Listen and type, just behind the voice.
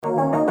You're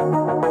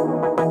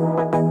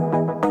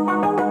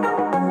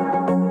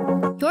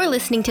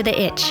listening to The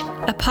Itch,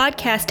 a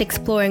podcast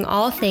exploring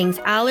all things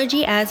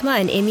allergy, asthma,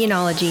 and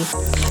immunology.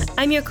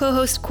 I'm your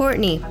co-host,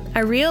 Courtney,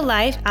 a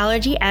real-life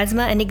allergy,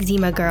 asthma, and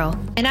eczema girl.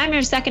 And I'm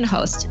your second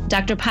host,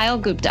 Dr. Payal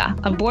Gupta,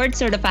 a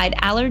board-certified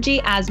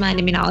allergy, asthma,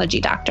 and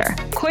immunology doctor.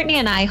 Courtney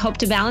and I hope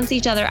to balance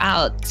each other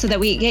out so that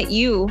we get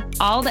you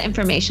all the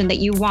information that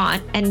you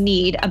want and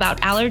need about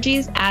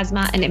allergies,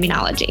 asthma, and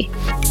immunology.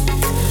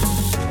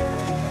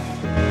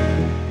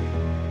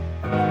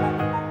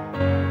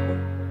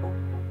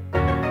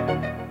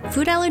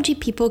 Food allergy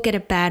people get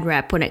a bad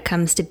rep when it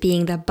comes to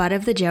being the butt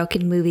of the joke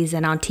in movies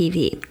and on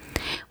TV.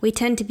 We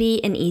tend to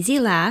be an easy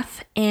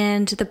laugh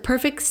and the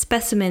perfect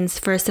specimens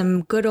for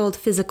some good old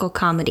physical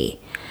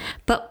comedy.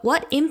 But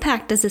what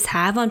impact does this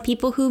have on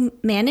people who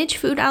manage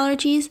food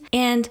allergies?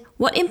 And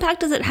what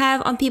impact does it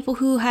have on people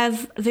who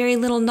have very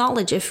little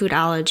knowledge of food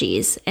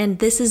allergies? And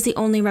this is the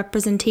only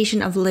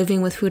representation of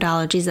living with food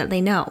allergies that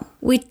they know.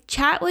 We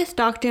chat with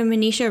Dr.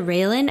 Manisha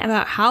Raylan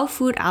about how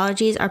food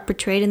allergies are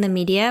portrayed in the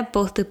media,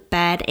 both the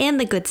bad and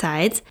the good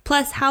sides,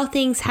 plus how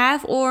things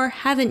have or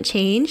haven't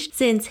changed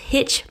since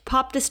Hitch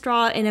popped a straw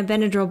in a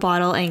Benadryl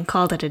bottle and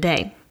called it a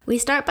day. We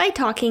start by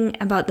talking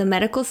about the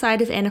medical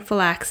side of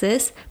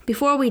anaphylaxis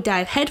before we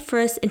dive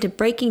headfirst into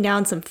breaking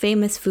down some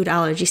famous food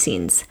allergy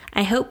scenes.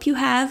 I hope you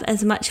have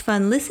as much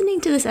fun listening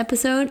to this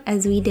episode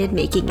as we did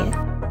making it.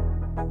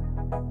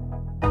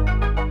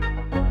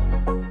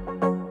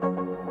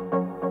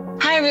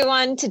 Hi,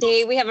 everyone.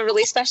 Today we have a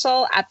really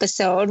special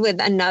episode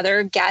with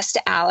another guest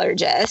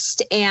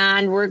allergist,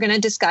 and we're going to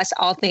discuss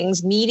all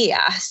things media.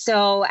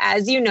 So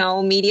as you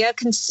know, media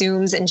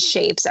consumes and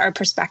shapes our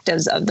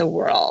perspectives of the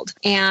world.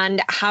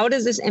 And how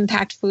does this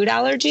impact food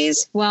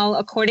allergies? Well,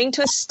 according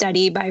to a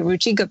study by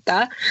Ruchi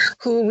Gupta,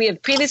 who we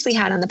have previously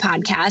had on the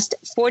podcast,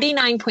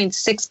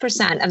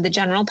 49.6% of the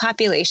general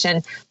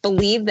population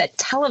believe that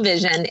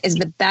television is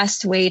the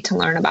best way to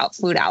learn about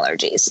food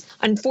allergies.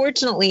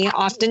 Unfortunately,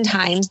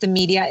 oftentimes the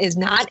media is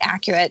not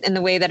accurate in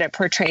the way that it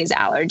portrays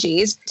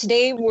allergies.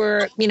 Today,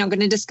 we're going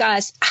to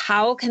discuss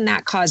how can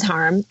that cause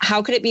harm,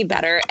 how could it be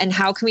better, and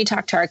how can we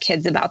talk to our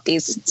kids about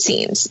these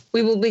scenes.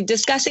 We will be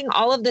discussing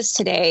all of this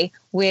today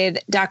with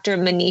Dr.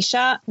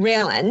 Manisha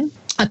Raylan,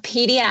 a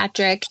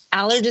pediatric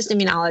allergist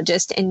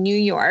immunologist in New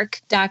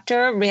York.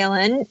 Dr.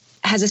 Raylan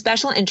has a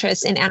special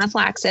interest in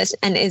anaphylaxis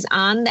and is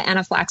on the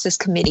anaphylaxis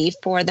committee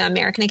for the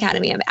American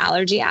Academy of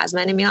Allergy,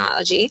 Asthma, and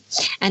Immunology,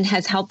 and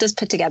has helped us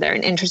put together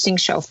an interesting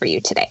show for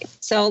you today.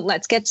 So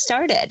let's get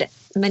started.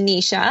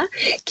 Manisha,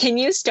 can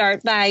you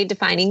start by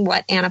defining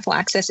what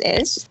anaphylaxis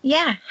is?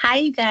 Yeah. Hi,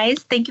 you guys.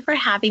 Thank you for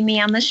having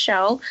me on the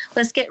show.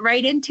 Let's get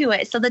right into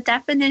it. So the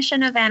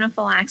definition of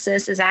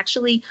anaphylaxis is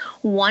actually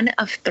one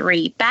of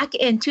three. Back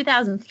in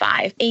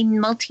 2005, a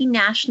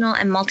multinational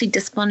and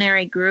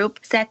multidisciplinary group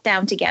sat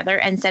down together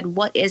and said,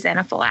 what is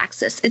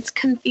anaphylaxis? It's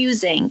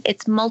confusing.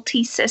 It's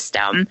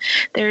multi-system.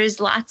 There's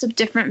lots of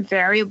different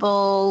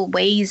variable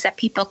ways that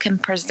people can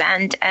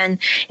present, and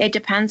it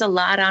depends a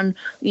lot on,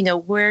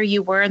 where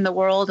you were in the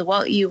world,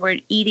 what you were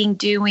eating,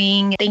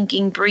 doing,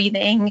 thinking,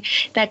 breathing,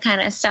 that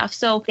kind of stuff.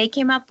 So they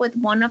came up with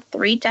one of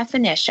three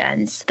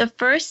definitions. The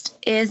first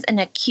is an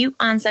acute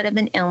onset of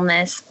an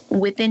illness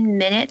within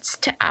minutes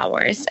to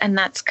hours, and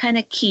that's kind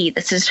of key.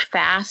 This is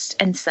fast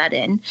and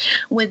sudden,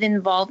 with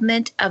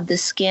involvement of the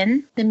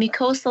skin, the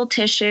mucosal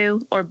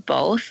tissue, or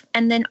both,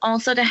 and then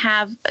also to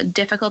have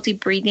difficulty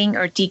breathing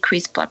or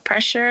decreased blood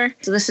pressure.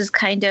 So this is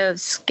kind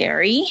of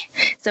scary.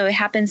 So it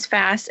happens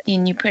fast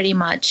and you pretty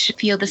much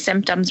feel the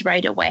symptoms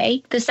right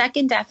away. The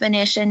second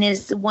definition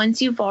is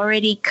once you've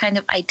already kind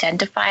of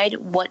identified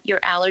what your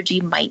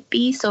allergy might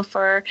be. So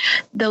for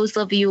those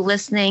of you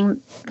listening,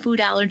 food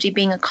allergy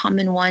being a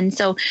common one.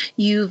 So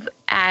you've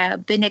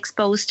been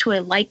exposed to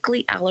a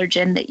likely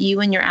allergen that you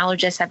and your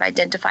allergist have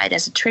identified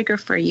as a trigger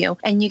for you,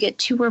 and you get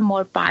two or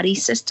more body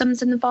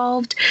systems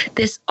involved.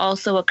 This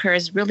also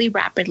occurs really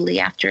rapidly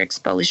after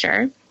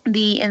exposure.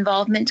 The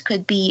involvement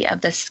could be of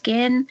the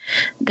skin,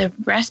 the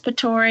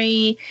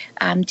respiratory,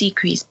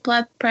 decreased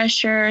blood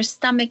pressure,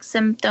 stomach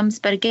symptoms.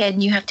 But again,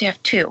 you have to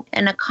have two.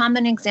 And a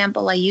common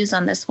example I use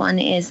on this one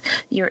is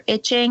you're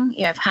itching,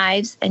 you have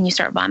hives, and you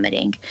start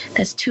vomiting.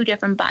 That's two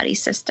different body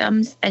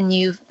systems. And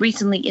you've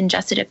recently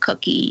ingested a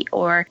cookie,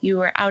 or you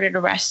were out at a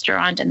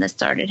restaurant and this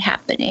started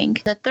happening.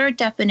 The third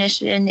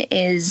definition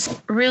is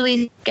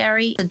really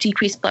scary, the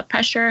decreased blood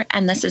pressure.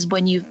 And this is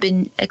when you've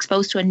been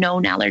exposed to a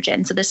known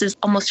allergen. So this is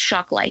almost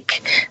shock-like.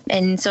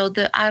 And so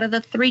out of the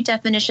three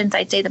definitions,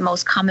 I'd say the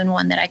most common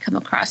one that I come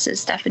across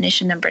is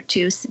definition number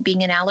 2,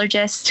 being an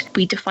allergist.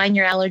 We define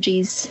your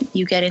allergies,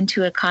 you get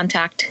into a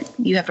contact,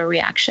 you have a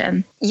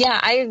reaction. Yeah,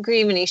 I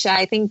agree, Manisha.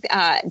 I think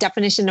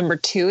definition number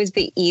 2 is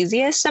the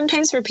easiest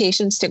sometimes for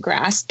patients to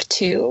grasp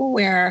too,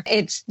 where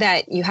it's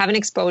that you have an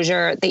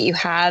exposure, that you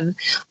have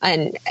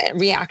a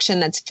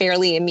reaction that's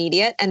fairly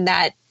immediate, and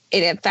that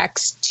it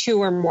affects 2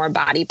 or more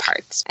body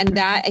parts. And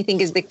that, I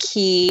think, is the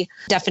key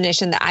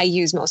definition that I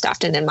use most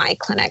often in my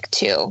clinic,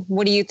 too.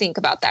 What do you think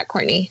about that,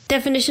 Courtney?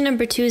 Definition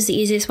number 2 is the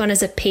easiest one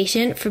as a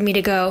patient for me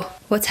to go,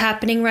 what's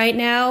happening right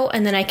now,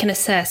 and then I can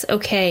assess,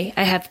 okay,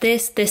 I have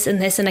this, this,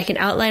 and this, and I can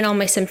outline all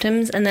my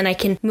symptoms, and then I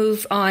can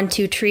move on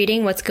to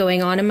treating what's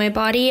going on in my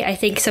body. I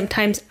think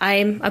sometimes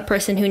I'm a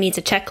person who needs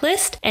a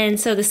checklist, and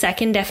so the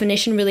second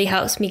definition really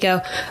helps me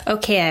go,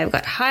 okay, I've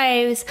got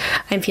hives,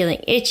 I'm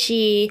feeling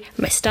itchy,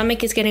 my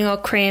stomach is getting all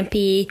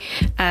crampy,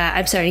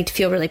 I'm starting to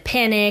feel really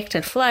panicked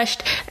and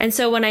flushed. And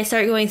so when I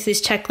start going through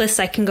these checklists,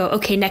 I can go,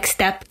 okay, next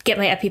step, get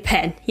my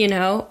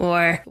EpiPen,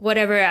 or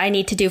whatever I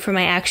need to do for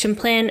my action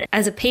plan.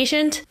 As a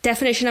patient,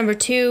 definition number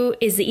 2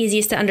 is the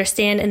easiest to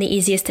understand and the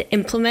easiest to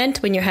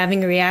implement when you're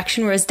having a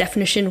reaction, whereas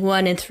definition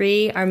 1 and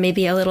 3 are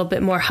maybe a little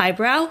bit more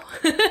highbrow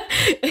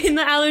in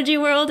the allergy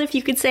world, if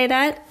you could say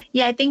that.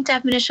 Yeah, I think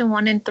definition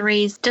 1 and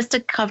 3 is just to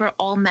cover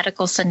all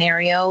medical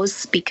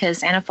scenarios,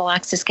 because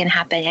anaphylaxis can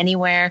happen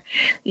anywhere,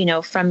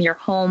 from your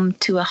home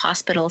to a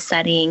hospital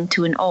setting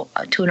to an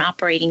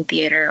operating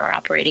theater or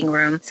operating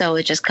room. So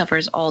it just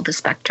covers all the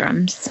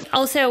spectrums.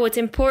 Also, what's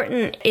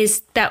important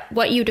is that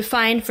what you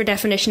defined for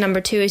definition number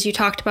 2 is you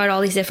talked about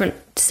all these different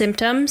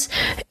symptoms.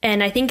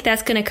 And I think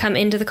that's going to come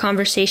into the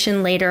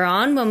conversation later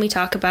on when we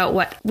talk about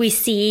what we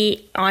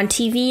see on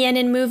TV and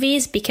in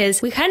movies,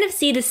 because we kind of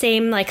see the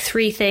same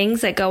 3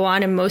 things that go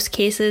on in most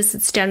cases.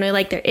 It's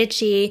generally they're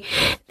itchy,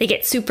 they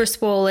get super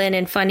swollen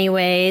in funny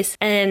ways,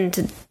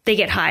 and they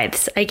get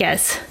hives, I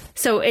guess.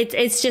 So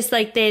it's just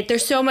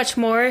there's so much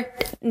more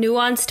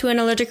nuance to an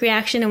allergic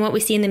reaction, and what we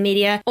see in the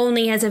media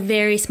only has a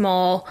very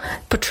small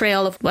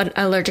portrayal of what an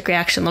allergic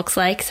reaction looks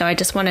like. So I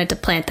just wanted to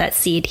plant that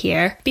seed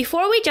here.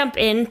 Before we jump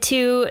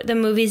into the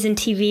movies and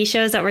TV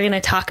shows that we're going to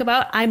talk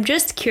about, I'm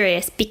just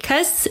curious,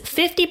 because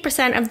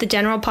 50% of the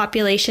general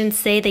population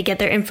say they get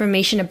their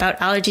information about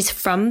allergies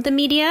from the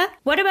media.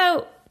 What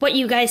about what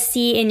you guys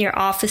see in your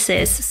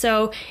offices?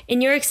 So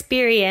in your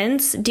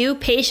experience, do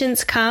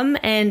patients come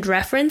and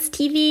reference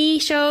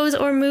TV shows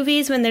or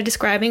movies when they're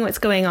describing what's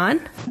going on?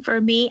 For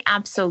me,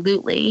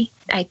 absolutely.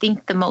 I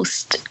think the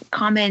most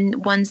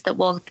common ones that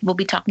we'll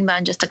be talking about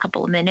in just a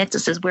couple of minutes,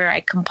 this is where I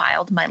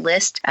compiled my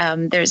list.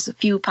 There's a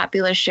few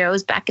popular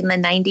shows back in the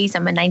 90s.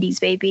 I'm a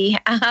 90s baby.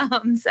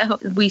 So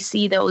we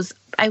see those,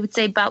 I would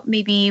say, about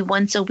maybe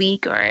once a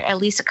week or at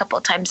least a couple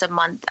of times a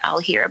month. I'll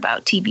hear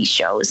about TV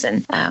shows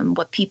and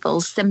what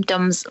people's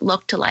symptoms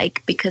looked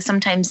like, because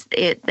sometimes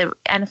the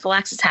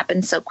anaphylaxis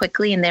happens so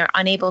quickly and they're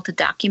unable to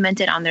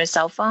document it on their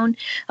cell phone.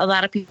 A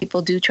lot of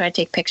people do try to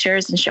take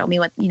pictures and show me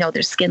what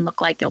their skin look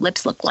like, their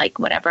lips look like,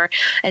 whatever.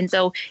 And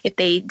so if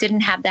they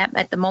didn't have that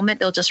at the moment,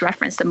 they'll just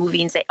reference the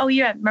movie and say, oh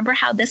yeah, remember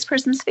how this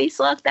person's face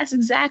looked? That's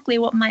exactly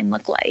what mine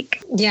looked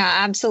like. Yeah,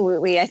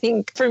 absolutely. I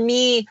think for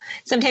me,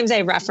 sometimes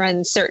I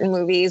reference certain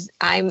movies.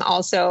 I'm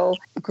also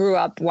grew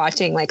up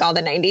watching all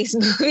the 90s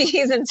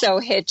movies. And so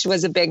Hitch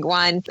was a big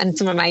one. And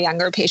some of my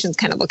younger patients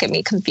kind of look at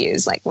me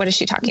confused, what is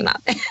she talking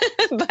about?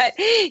 But,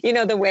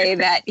 the way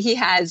that he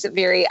has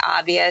very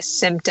obvious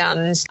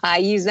symptoms, I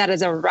use that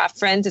as a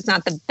reference. It's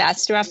not the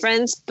best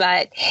reference,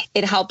 but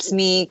it helps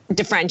me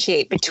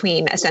differentiate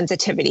between a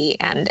sensitivity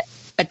and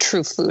a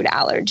true food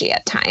allergy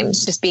at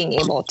times, just being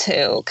able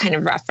to kind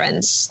of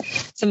reference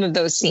some of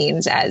those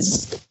scenes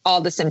as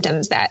all the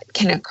symptoms that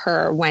can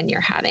occur when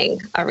you're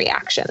having a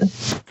reaction.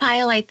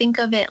 Kyle, I think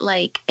of it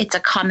like it's a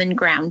common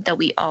ground that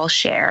we all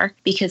share,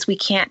 because we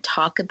can't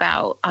talk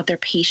about other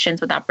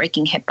patients without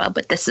breaking HIPAA,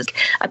 but this is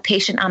a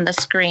patient on the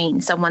screen,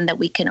 someone that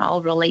we can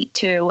all relate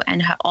to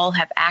and all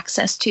have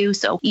access to.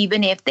 So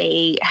even if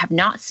they have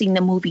not seen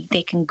the movie,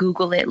 they can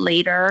Google it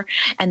later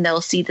and they'll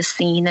see the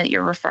scene that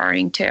you're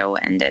referring to.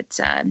 And it's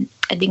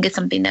I think it's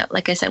something that,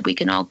 like I said, we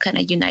can all kind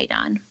of unite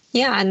on.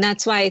 Yeah, and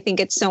that's why I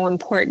think it's so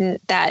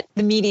important that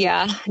the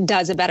media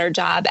does a better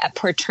job at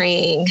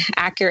portraying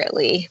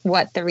accurately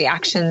what the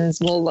reactions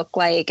will look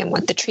like and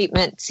what the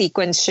treatment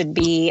sequence should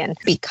be. And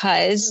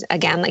because,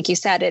 again, like you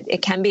said,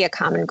 it can be a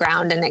common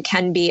ground and it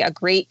can be a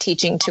great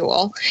teaching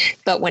tool.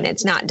 But when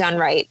it's not done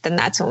right, then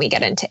that's when we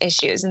get into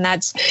issues. And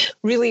that's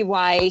really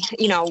why,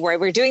 why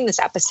we're doing this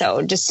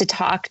episode, just to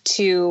talk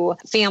to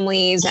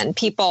families and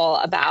people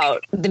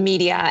about the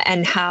media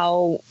and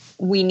how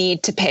we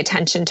need to pay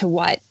attention to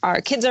what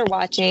our kids are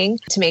watching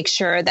to make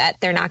sure that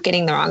they're not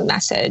getting the wrong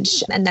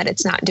message and that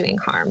it's not doing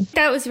harm.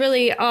 That was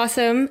really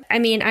awesome. I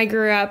mean, I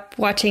grew up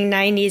watching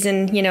 90s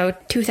and,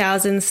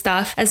 2000s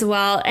stuff as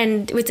well.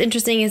 And what's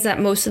interesting is that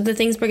most of the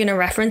things we're going to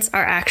reference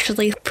are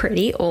actually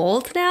pretty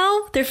old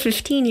now. They're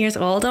 15 years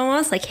old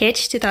almost, like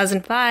Hitch,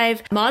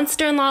 2005.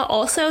 Monster-in-Law,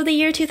 also the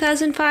year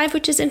 2005,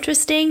 which is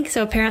interesting.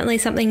 So apparently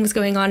something was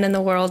going on in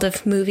the world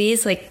of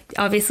movies.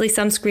 Obviously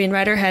some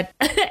screenwriter had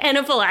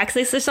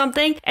anaphylaxis or something.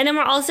 And then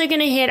we're also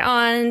going to hit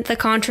on the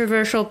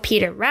controversial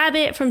Peter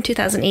Rabbit from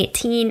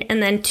 2018.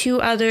 And then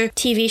 2 other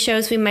TV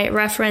shows we might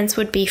reference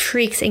would be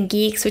Freaks and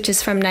Geeks, which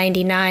is from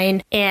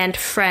 99, and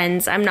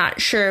Friends. I'm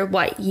not sure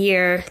what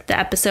year the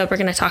episode we're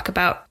going to talk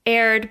about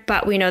aired,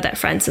 but we know that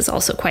Friends is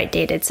also quite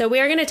dated. So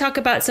we are going to talk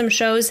about some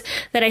shows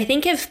that I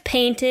think have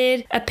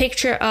painted a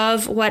picture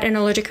of what an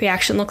allergic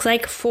reaction looks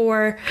like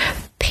for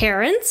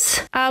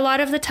parents a lot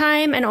of the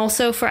time, and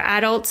also for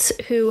adults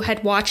who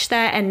had watched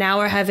that and now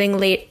are having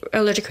late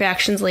allergic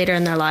reactions later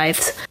in their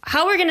lives.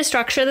 How we're going to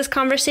structure this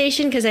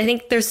conversation, because I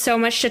think there's so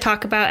much to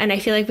talk about and I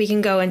feel like we can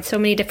go in so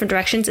many different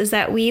directions, is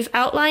that we've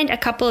outlined a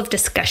couple of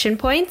discussion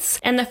points.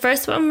 And the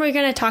first one we're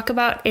going to talk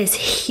about is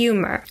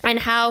humor, and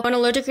how an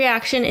allergic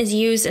reaction is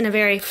used in a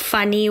very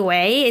funny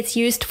way. It's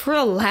used for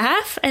a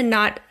laugh and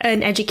not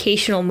an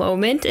educational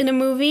moment in a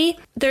movie.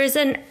 There's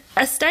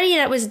a study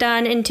that was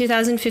done in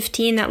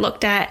 2015 that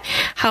looked at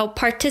how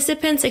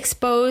participants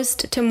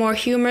exposed to more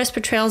humorous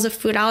portrayals of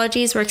food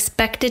allergies were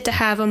expected to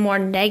have a more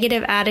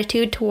negative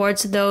attitude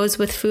towards those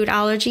with food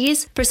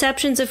allergies,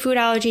 perceptions of food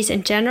allergies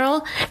in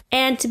general,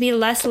 and to be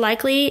less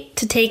likely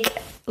to take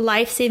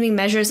life-saving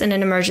measures in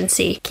an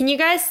emergency. Can you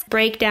guys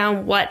break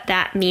down what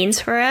that means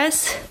for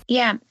us?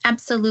 Yeah,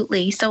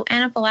 absolutely. So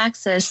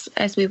anaphylaxis,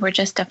 as we were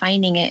just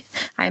defining it,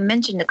 I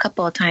mentioned a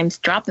couple of times,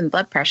 drop in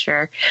blood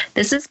pressure.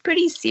 This is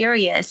pretty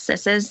serious.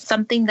 This is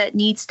something that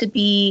needs to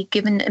be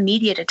given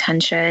immediate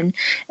attention.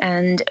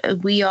 And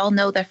we all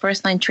know the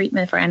first-line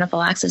treatment for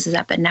anaphylaxis is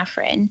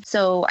epinephrine.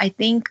 So I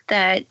think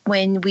that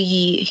when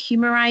we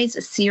humorize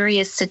a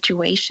serious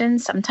situation,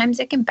 sometimes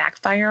it can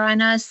backfire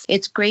on us.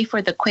 It's great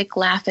for the quick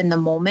laugh in the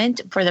moment.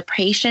 For the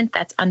patient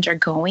that's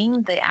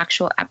undergoing the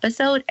actual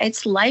episode,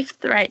 it's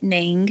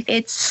life-threatening.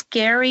 It's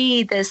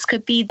scary. This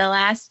could be the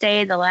last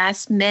day, the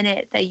last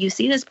minute that you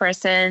see this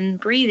person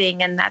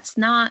breathing, and that's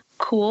not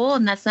cool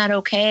and that's not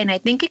okay. And I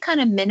think it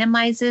kind of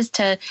minimizes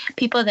to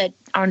people that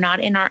are not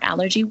in our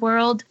allergy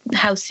world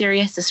how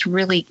serious this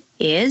really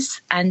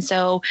is. And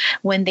so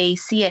when they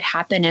see it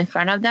happen in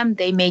front of them,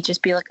 they may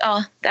just be like,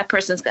 oh, that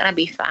person's going to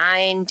be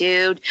fine,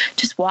 dude.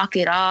 Just walk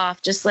it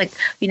off. Just like,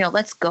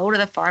 let's go to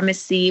the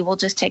pharmacy. We'll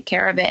just take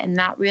care of it. And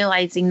not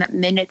realizing that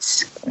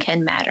minutes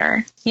can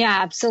matter. Yeah,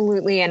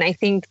 absolutely. And I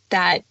think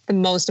that the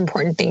most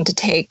important thing to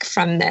take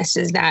from this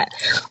is that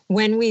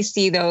when we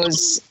see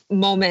those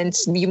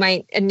moments, you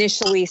might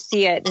initially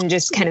see it and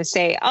just kind of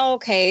say, oh,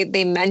 okay,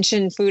 they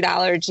mentioned food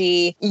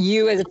allergy.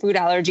 You as a food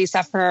allergy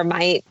sufferer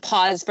might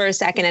pause for a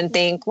second and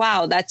think,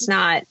 wow, that's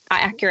not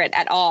accurate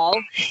at all.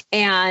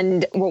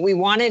 And what we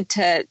wanted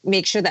to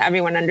make sure that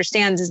everyone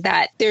understands is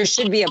that there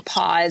should be a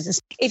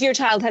pause. If your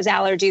child has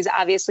allergies,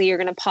 obviously you're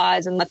going to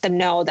pause and let them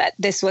know that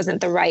this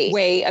wasn't the right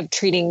way of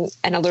treating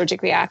an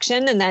allergic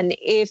reaction. And then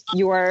if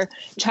your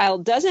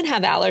child doesn't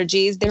have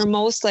allergies, they're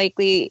most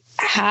likely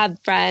have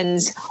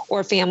friends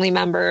or family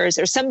members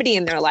or somebody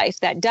in their life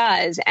that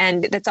does.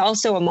 And that's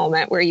also a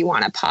moment where you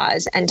want to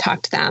pause and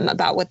talk to them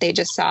about what they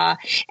just saw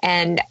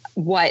and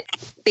what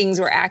things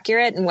were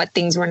accurate and what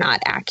things were not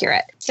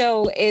accurate.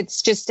 So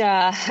it's just,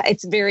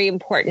 it's very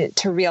important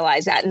to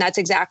realize that. And that's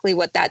exactly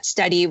what that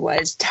study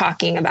was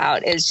talking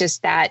about, is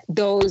just that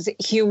those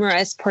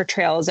humorous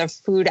portrayals of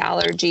food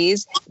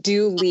allergies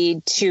do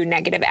lead to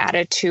negative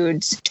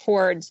attitudes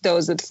towards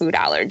those with food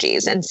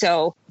allergies. And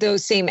so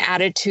those same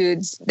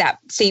attitudes, that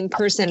same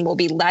person will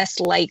be less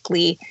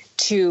likely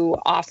to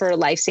offer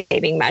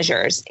life-saving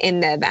measures in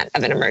the event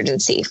of an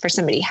emergency for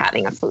somebody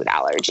having a food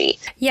allergy.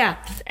 Yeah.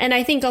 And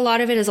I think a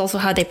lot of it is also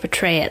how they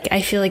portray it.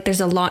 I feel like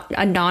there's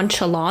a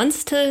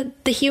nonchalance to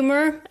the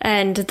humor,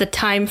 and the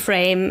time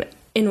frame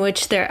in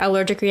which their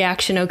allergic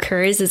reaction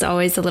occurs is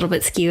always a little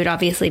bit skewed,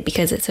 obviously,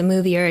 because it's a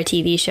movie or a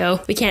TV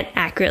show. We can't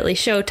accurately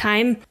show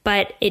time,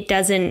 but it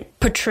doesn't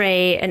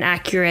portray an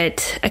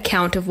accurate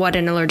account of what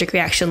an allergic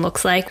reaction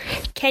looks like.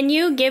 Can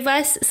you give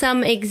us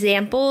some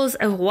examples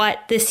of what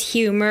this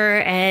humor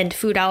and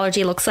food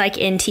allergy looks like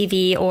in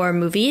TV or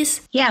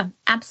movies? Yeah,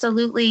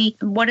 absolutely.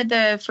 One of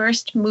the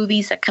first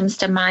movies that comes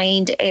to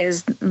mind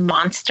is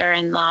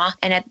Monster-in-Law.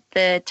 And at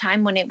the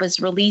time when it was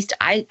released,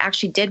 I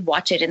actually did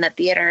watch it in the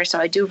theater, so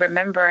I do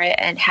remember it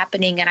and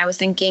happening. And I was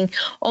thinking,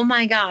 oh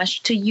my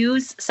gosh, to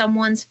use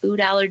someone's food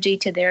allergy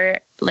to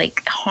their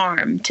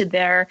harm, to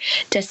their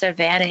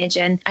disadvantage.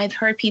 And I've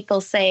heard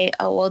people say,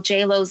 oh, well,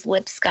 J-Lo's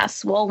lips got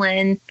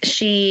swollen.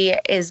 She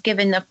is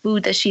given the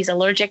food that she's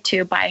allergic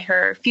to by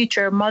her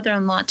future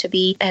mother-in-law to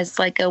be as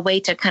a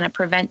way to kind of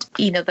prevent,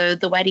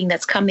 the wedding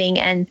that's coming.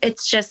 And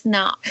it's just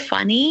not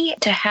funny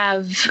to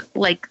have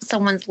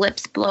someone's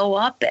lips blow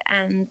up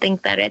and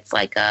think that it's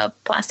like a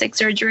plastic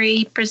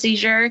surgery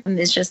procedure.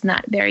 It's just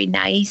not very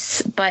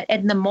nice. But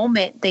in the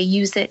moment, they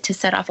use it to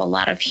set off a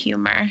lot of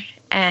humor.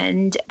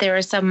 And there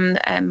are some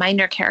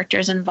minor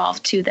characters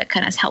involved, too, that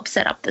kind of help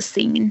set up the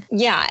scene.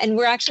 Yeah. And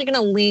we're actually going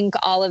to link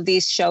all of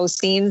these show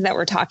scenes that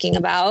we're talking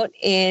about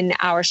in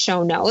our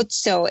show notes.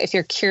 So if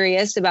you're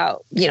curious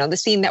about, the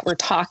scene that we're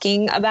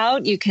talking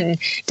about, you can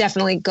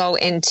definitely go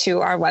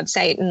into our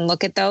website and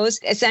look at those.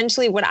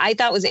 Essentially, what I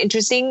thought was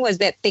interesting was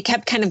that they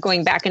kept kind of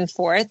going back and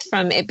forth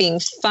from it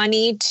being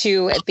funny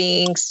to it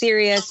being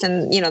serious.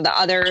 And, the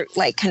other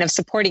kind of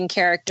supporting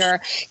character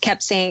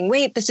kept saying,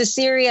 wait, this is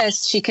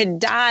serious. She could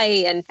die.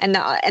 silly,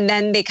 and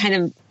then they kind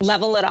of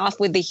level it off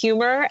with the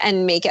humor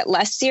and make it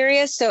less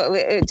serious. So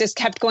it just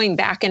kept going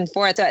back and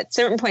forth. So at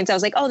certain points I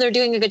was like, oh, they're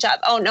doing a good job.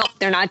 Oh no,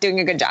 they're not doing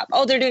a good job.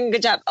 Oh, they're doing a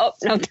good job. Oh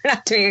no, they're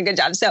not doing a good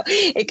job. So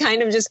it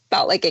kind of just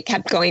felt like it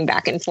kept going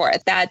back and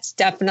forth. That's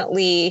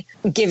definitely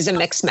gives a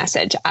mixed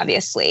message.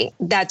 Obviously,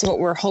 that's what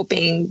we're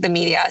hoping the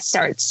media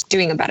starts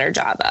doing a better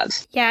job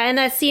of. Yeah, and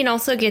that scene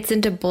also gets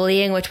into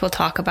bullying, which we'll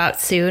talk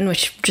about soon,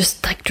 which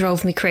just like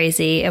drove me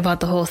crazy about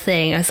the whole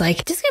thing. I was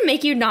like, just gonna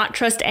make you not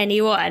trust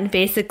anyone,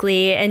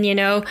 basically. And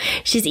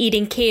she's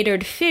eating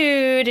catered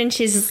food and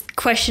she's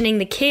questioning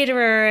the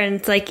caterer, and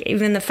it's like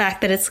even the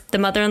fact that it's the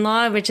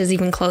mother-in-law, which is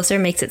even closer,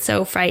 makes it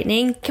so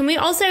frightening. Can we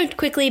also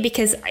quickly,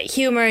 because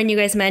humor and you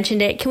guys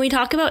mentioned it, can we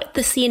talk about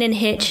the scene in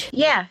Hitch?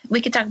 Yeah,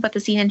 we could talk about the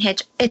scene in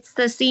Hitch. It's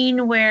the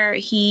scene where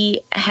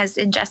he has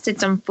ingested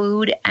some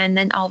food and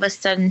then all of a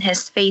sudden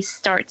his face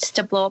starts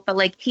to blow up, but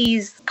like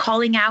he's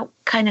calling out,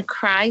 kind of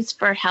cries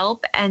for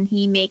help, and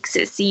he makes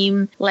it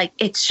seem like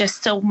it's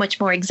just so much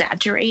more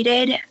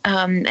exaggerated.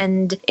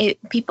 And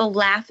people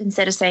laugh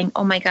instead of saying,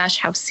 oh my gosh,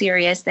 how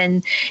serious.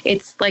 And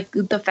it's like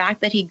the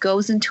fact that he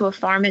goes into a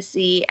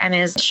pharmacy and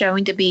is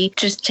showing to be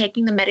just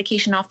taking the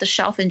medication off the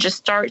shelf and just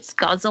starts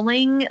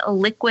guzzling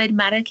liquid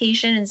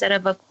medication instead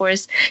of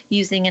course,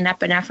 using an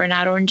epinephrine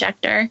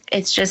auto-injector.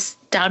 It's just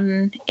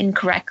done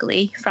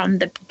incorrectly from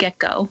the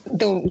get-go.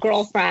 The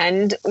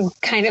girlfriend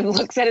kind of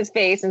looks at his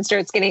face and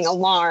starts getting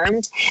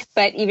alarmed,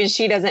 but even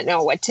she doesn't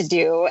know what to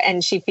do,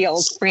 and she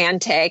feels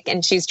frantic,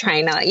 and she's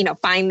trying to,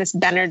 find this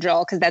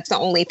Benadryl because that's the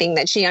only thing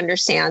that she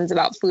understands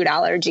about food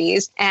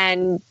allergies.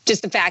 And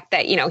just the fact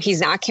that,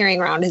 he's not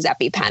carrying around his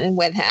EpiPen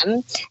with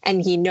him,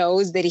 and he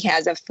knows that he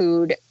has a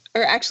food.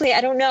 Or actually,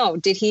 I don't know.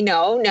 Did he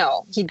know?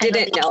 No, he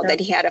didn't know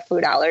that he had a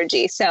food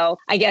allergy. So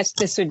I guess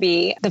this would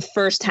be the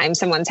first time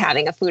someone's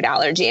having a food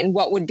allergy. And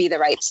what would be the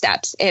right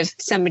steps if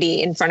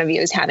somebody in front of you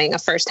is having a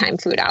first time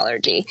food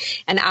allergy?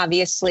 And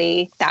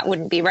obviously that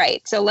wouldn't be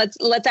right. So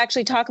let's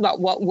actually talk about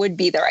what would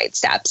be the right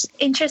steps.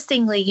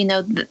 Interestingly,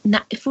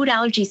 food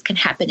allergies can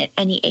happen at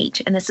any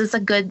age. And this is a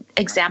good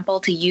example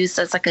to use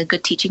as like a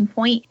good teaching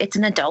point. It's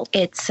an adult.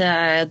 It's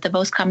the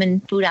most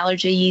common food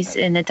allergies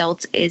in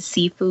adults is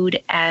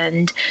seafood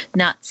and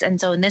nuts.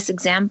 And so in this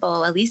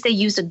example, at least they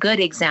use a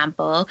good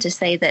example to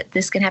say that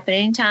this can happen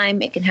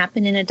anytime. It can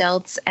happen in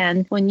adults.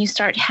 And when you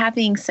start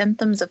having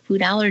symptoms of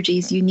food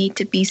allergies, you need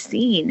to be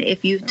seen.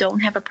 If you don't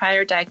have a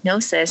prior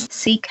diagnosis,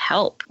 seek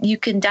help. You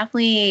can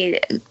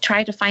definitely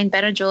try to find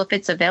Benadryl if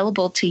it's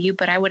available to you,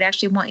 but I would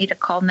actually want you to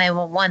call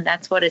 911.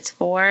 That's what it's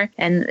for.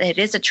 And it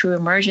is a true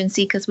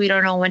emergency because we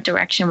don't know what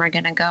direction we're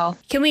going to go.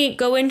 Can we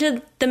go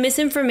into the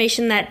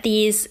misinformation that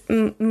these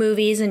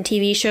movies and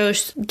TV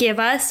shows give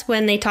us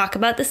when they talk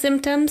about the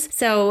symptoms?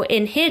 So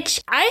in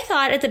Hitch, I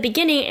thought at the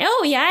beginning,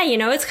 oh yeah,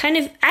 it's kind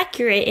of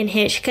accurate in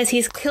Hitch because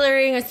he's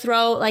clearing a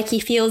throat, like he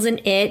feels an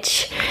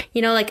itch,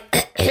 like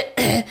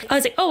I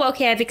was like, oh,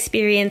 okay, I've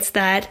experienced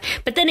that.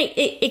 But then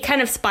it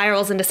kind of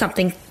spirals into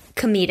something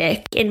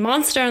comedic. In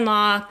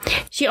Monster-in-Law,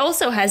 she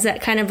also has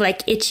that kind of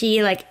like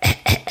itchy, like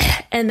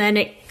and then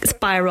it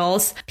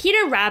spirals.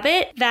 Peter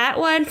Rabbit, that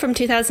one from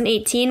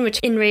 2018, which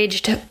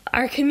enraged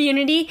our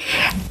community,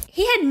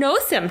 he had no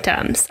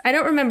symptoms. I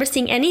don't remember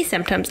seeing any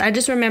symptoms. I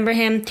just remember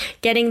him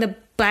getting the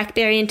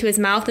blackberry into his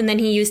mouth and then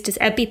he used his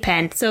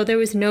EpiPen. So there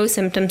was no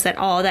symptoms at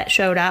all that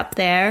showed up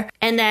there.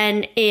 And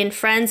then in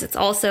Friends, it's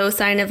also a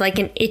sign of like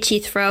an itchy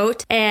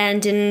throat.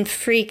 And in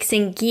Freaks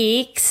and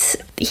Geeks,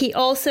 he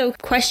also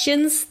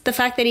questions the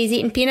fact that he's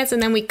eaten peanuts,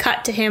 and then we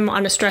cut to him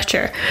on a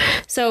stretcher.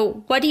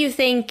 So what do you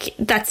think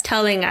that's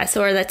telling us,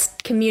 or that's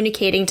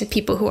communicating to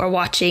people who are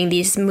watching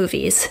these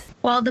movies?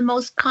 Well, the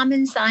most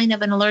common sign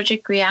of an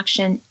allergic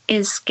reaction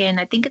is skin.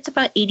 I think it's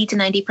about 80 to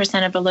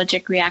 90% of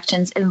allergic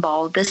reactions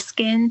involve the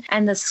skin.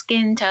 And the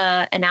skin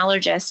to an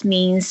allergist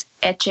means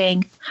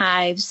itching,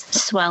 hives,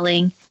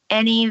 swelling,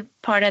 any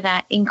part of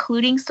that,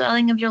 including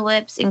swelling of your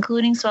lips,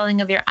 including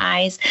swelling of your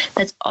eyes.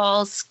 That's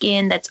all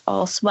skin, that's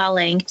all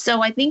swelling.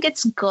 So I think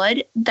it's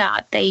good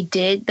that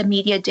the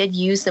media did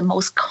use the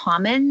most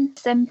common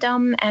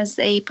symptom as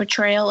a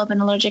portrayal of an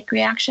allergic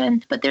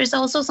reaction. But there's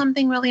also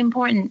something really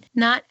important.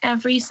 Not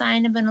every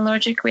sign of an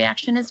allergic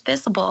reaction is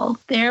visible.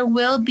 There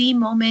will be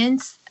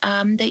moments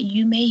that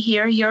you may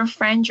hear your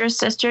friend, your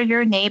sister,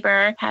 your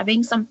neighbor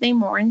having something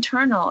more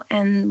internal.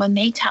 And when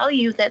they tell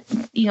you that,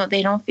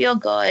 they don't feel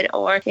good,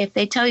 or if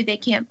they tell you they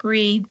can't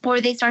breathe,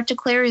 or they start to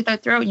clear their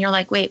throat and you're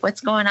like, wait,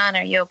 what's going on?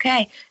 Are you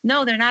okay?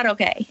 No, they're not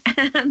okay.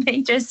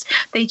 They just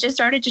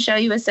started to show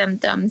you a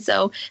symptom.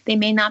 So they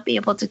may not be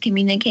able to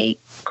communicate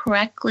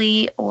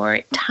correctly or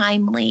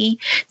timely.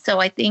 So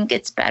I think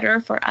it's better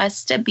for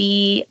us to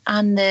be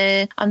on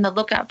the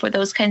lookout for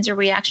those kinds of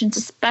reactions,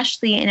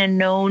 especially in a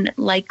known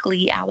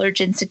likely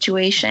allergen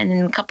situation.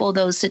 And a couple of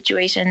those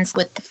situations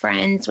with the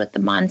Friends, with the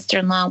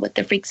Monster-in-Law, with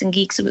the Freaks and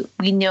Geeks,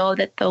 we know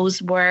that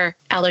those were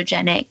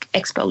allergenic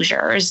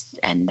exposures,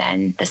 and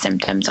then the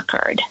symptoms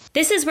occurred.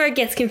 This is where it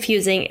gets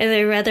confusing,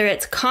 whether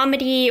it's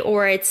comedy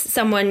or it's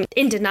someone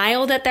in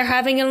denial that they're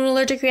having an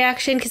allergic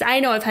reaction. Because I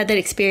know I've had that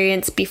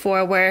experience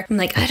before where I'm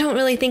like, like, I don't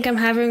really think I'm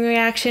having a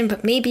reaction,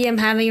 but maybe I'm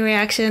having a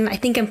reaction. I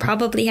think I'm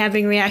probably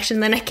having a reaction.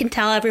 Then I can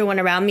tell everyone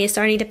around me is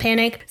starting to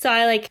panic. So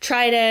I like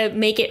try to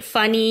make it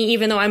funny,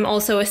 even though I'm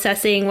also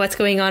assessing what's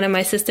going on in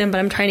my system, but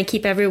I'm trying to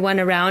keep everyone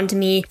around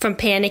me from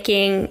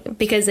panicking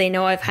because they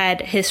know I've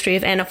had a history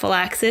of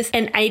anaphylaxis.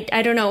 And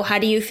I don't know, how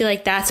do you feel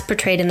like that's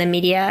portrayed in the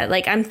media?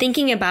 Like, I'm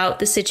thinking about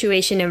the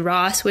situation in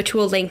Ross, which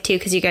we'll link to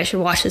because you guys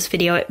should watch this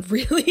video. It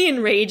really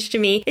enraged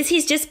me, is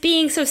he's just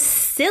being so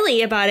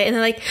silly about it. And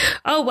they're like,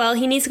 oh, well,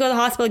 he needs to go to the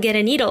hospital and get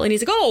a needle. And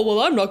he's like, oh,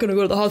 well, I'm not going to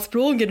go to the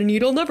hospital and get a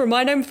needle. Never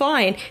mind, I'm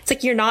fine. It's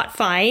like, you're not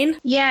fine.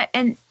 Yeah,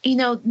 and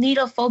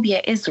needle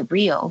phobia is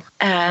real.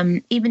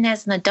 Even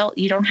as an adult,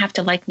 you don't have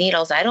to like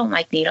needles. I don't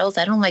like needles.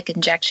 I don't like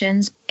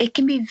injections. It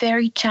can be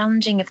very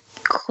challenging if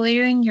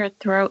clearing your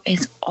throat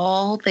is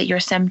all that your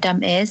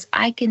symptom is.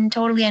 I can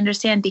totally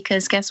understand,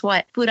 because guess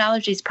what? Food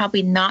allergy is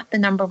probably not the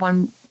number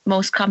one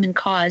most common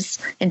cause.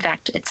 In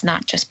fact, it's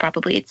not just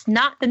probably, it's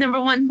not the number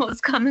one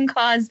most common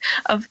cause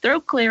of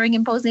throat clearing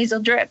and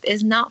postnasal drip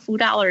is not food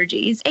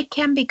allergies. It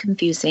can be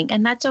confusing,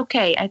 and that's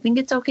okay. I think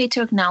it's okay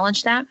to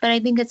acknowledge that, but I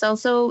think it's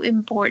also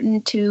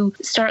important to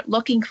start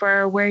looking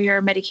for where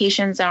your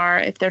medications are,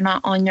 if they're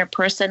not on your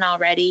person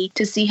already,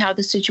 to see how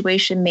the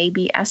situation may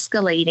be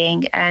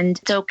escalating. And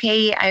it's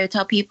okay. I would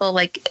tell people,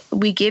 like,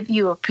 we give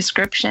you a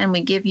prescription,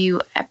 we give you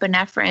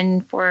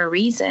epinephrine for a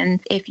reason.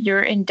 If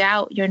you're in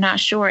doubt, you're not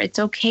sure, it's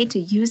okay to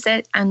use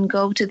it and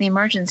go to the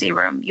emergency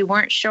room. You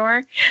weren't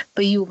sure,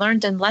 but you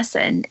learned a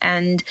lesson,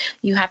 and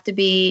you have to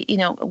be,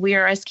 we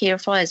are as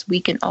careful as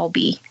we can all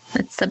be.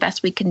 That's the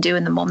best we can do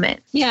in the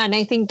moment. Yeah. And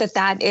I think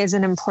that is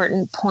an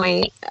important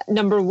point.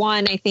 Number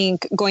one, I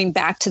think going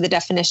back to the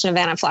definition of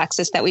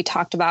anaphylaxis that we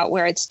talked about,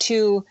 where it's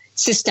two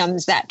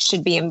systems that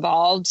should be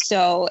involved.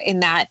 So in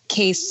that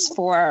case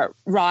for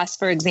Ross,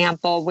 for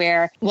example,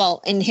 where,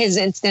 well, in his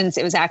instance,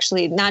 it was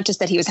actually not just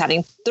that he was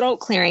having throat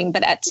clearing,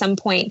 but at some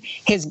point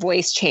his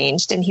voice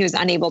changed and he was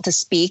unable to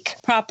speak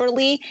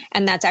properly.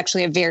 And that's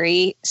actually a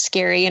very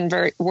scary and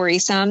very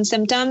worrisome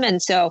symptom.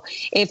 And so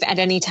if at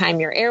any time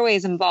your airway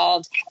is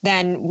involved,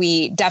 then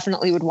we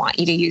definitely would want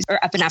you to use our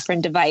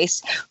epinephrine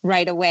device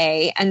right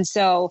away. And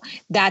so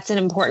that's an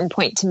important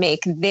point to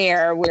make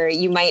there, where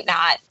you might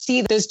not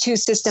see those two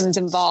systems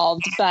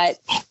involved, but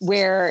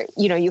where,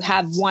 you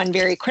have one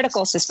very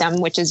critical system,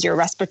 which is your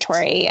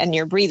respiratory and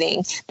your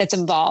breathing, that's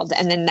involved.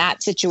 And in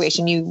that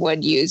situation, you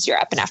would use your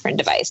epinephrine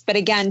device. But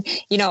again,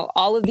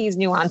 all of these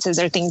nuances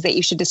are things that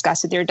you should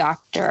discuss with your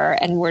doctor.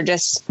 And we're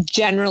just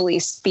generally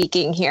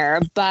speaking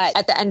here. But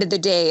at the end of the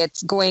day,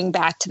 it's going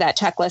back to that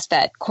checklist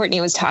that Courtney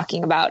was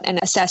talking about and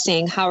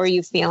assessing, how are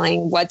you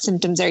feeling? What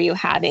symptoms are you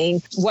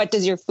having? What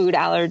does your food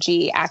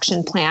allergy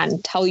action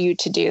plan tell you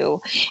to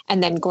do?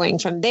 And then going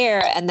from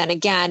there. And then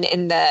again,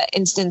 in the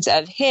instance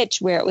of Hitch,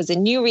 where it was a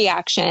new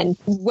reaction,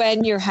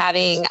 when you're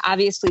having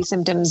obviously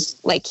symptoms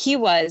like he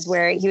was,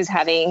 where he was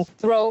having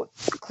throat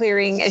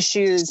clearing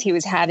issues, he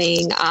was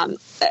having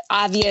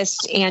obvious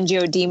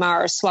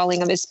angioedema or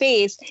swelling of his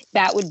face,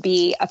 that would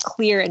be a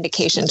clear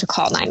indication to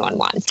call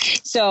 911.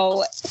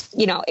 So,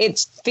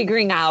 it's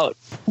figuring out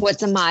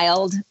what's a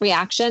mild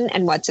reaction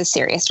and what's a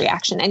serious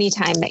reaction.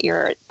 Anytime that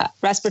your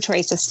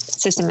respiratory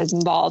system is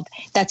involved,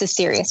 that's a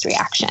serious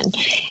reaction.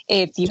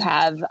 If you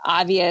have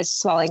obvious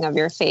swelling of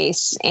your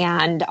face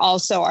and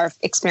also are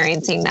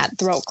experiencing that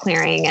throat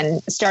clearing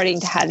and starting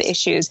to have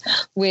issues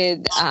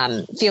with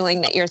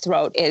feeling that your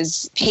throat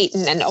is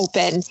patent and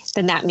open,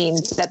 then that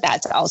means that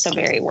that's also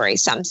very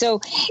worrisome.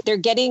 So they're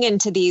getting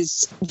into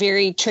these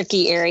very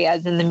tricky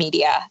areas in the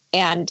media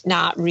and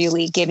not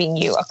really giving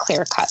you a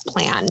clear-cut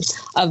plan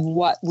of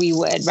what we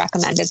would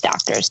recommend as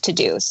doctors to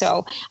do.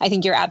 So I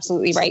think you're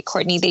absolutely right,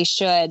 Courtney. They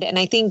should. And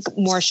I think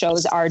more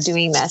shows are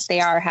doing this. They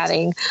are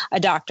having a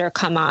doctor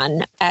come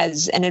on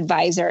as an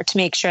advisor to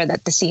make sure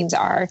that the scenes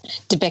are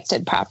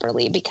depicted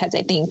properly, because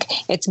I think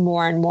it's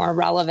more and more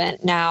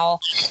relevant now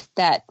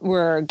that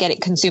we're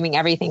consuming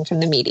everything from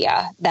the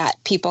media, that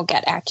people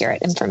get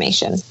accurate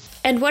information.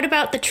 And what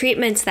about the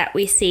treatments that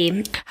we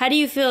see? How do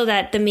you feel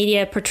that the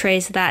media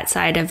portrays that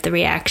side of the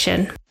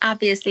reaction?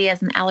 Obviously,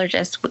 as an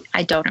allergist,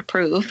 I don't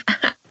approve.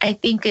 I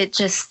think it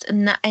just,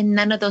 in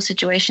none of those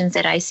situations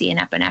that I see an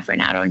epinephrine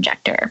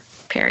autoinjector,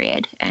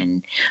 period.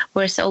 And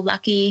we're so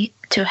lucky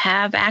to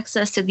have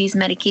access to these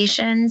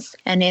medications.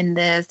 And in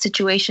the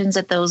situations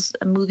that those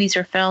movies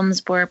or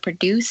films were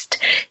produced,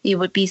 it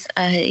would be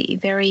a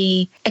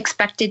very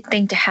expected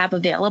thing to have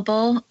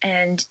available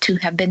and to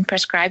have been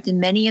prescribed in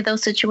many of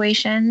those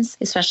situations,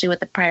 especially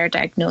with a prior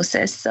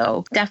diagnosis.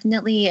 So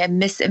definitely a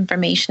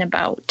misinformation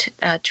about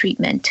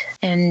treatment.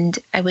 And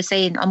I would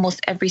say in almost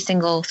every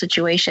single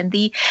situation,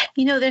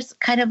 there's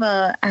kind of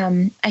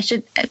I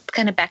should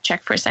kind of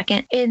backtrack for a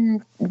second.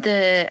 In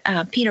the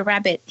Peter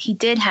Rabbit, he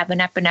did have an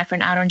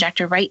epinephrine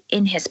autoinjector right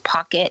in his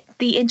pocket.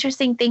 The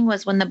interesting thing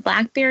was when the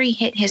blackberry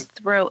hit his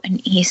throat and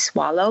he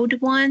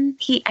swallowed one,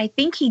 I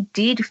think he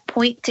did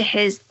point to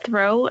his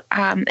throat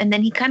and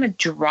then he kind of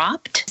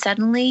dropped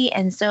suddenly.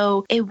 And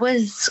so it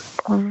was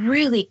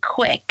really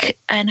quick.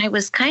 And I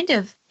was kind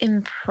of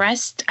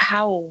impressed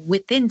how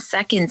within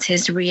seconds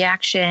his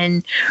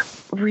reaction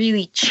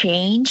really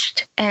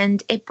changed.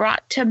 And it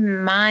brought to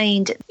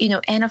mind,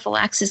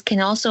 anaphylaxis can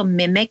also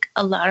mimic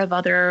a lot of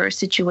other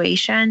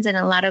situations and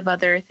a lot of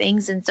other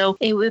things. And so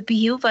it would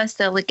behoove us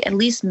to at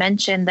least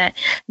mention that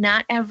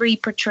not every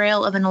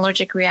portrayal of an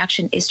allergic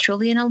reaction is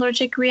truly an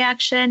allergic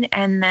reaction,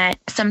 and that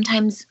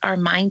sometimes our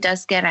mind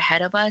does get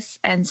ahead of us,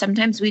 and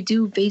sometimes we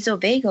do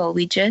vasovagal,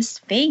 we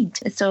just faint.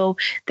 So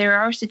there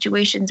are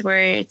situations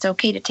where it's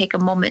okay to take a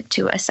moment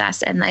to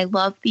assess. And I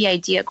love the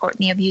idea,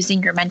 Courtney, of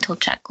using your mental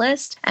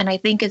checklist. And I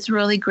think it's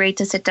really great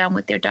to sit down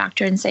with your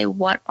doctor and say,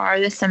 what are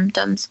the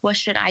symptoms? What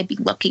should I be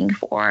looking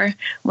for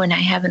when I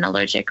have an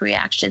allergic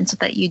reaction, so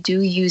that you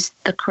do use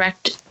the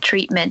correct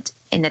treatment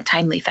in a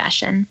timely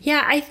fashion.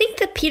 Yeah, I think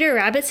the Peter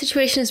Rabbit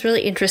situation is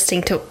really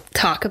interesting to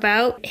talk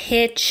about.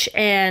 Hitch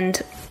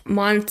and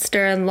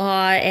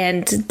Monster-in-Law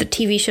and the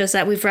TV shows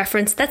that we've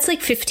referenced, that's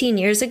 15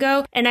 years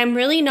ago. And I'm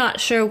really not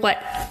sure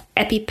what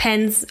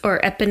EpiPens or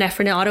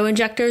epinephrine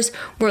auto-injectors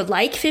were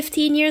like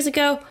 15 years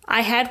ago.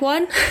 I had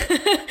one,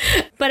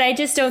 but I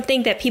just don't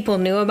think that people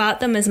knew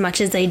about them as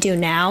much as they do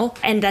now.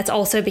 And that's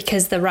also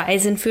because the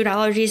rise in food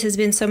allergies has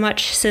been so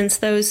much since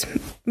those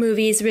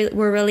movies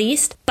were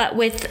released. But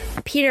with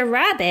Peter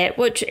Rabbit,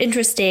 what's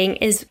interesting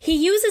is he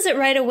uses it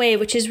right away,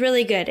 which is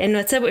really good. And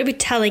what's what we're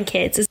telling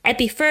kids is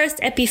epi first,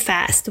 epi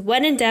fast.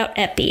 When in doubt,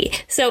 epi.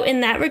 So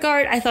in that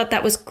regard, I thought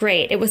that was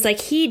great. It was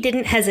he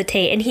didn't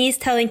hesitate, and he's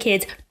telling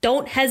kids,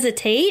 don't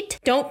hesitate.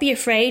 Don't be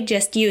afraid.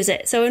 Just use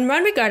it. So in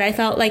one regard, I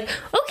felt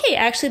okay,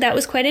 actually, that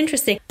was quite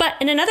interesting. But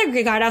in another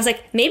regard, I was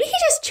maybe he's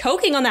just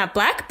choking on that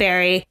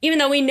blackberry, even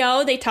though we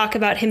know they talk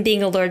about him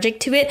being allergic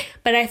to it.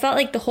 But I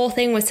felt the whole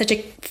thing was such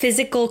a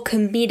physical,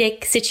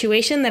 comedic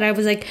situation that I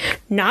was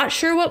not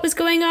sure what was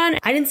going on.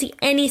 I didn't see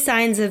any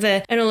signs of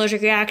an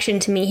allergic reaction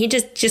to me. He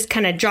just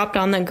kind of dropped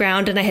on the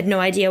ground, and I had no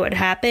idea what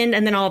happened.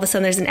 And then all of a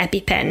sudden, there's an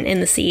EpiPen in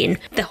the scene.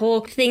 The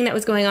whole thing that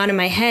was going on in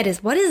my head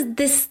is, what is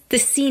this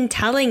scene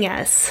telling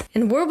us?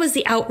 And where was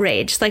the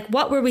outrage?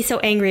 What were we so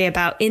angry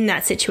about in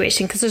that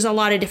situation? Because there's a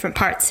lot of different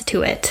parts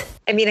to it.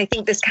 I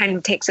think this kind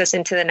of takes us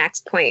into the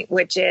next point,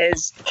 which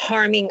is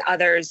harming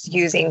others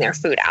using their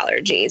food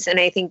allergies.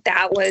 And I think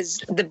that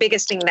was the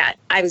biggest thing that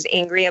I was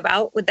angry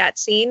about with that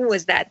scene,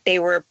 was that they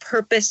were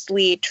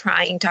purposely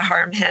trying to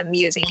harm him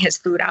using his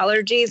food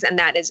allergies. And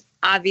that is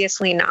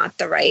obviously not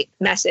the right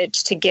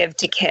message to give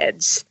to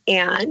kids.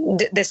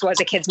 And this was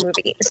a kid's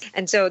movie.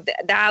 And so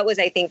that was,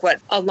 I think, what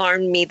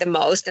alarmed me the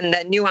most, and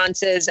the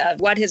nuances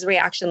of what his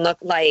reaction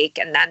looked like.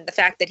 And then the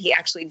fact that he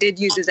actually did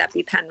use his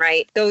EpiPen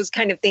right. Those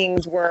kind of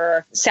things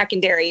were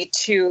secondary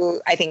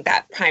to, I think,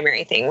 that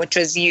primary thing, which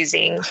was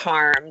using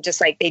harm,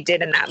 just like they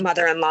did in that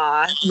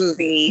Mother-in-Law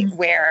movie,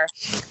 where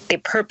they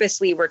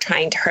purposely were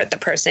trying to hurt the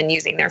person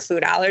using their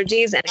food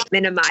allergies and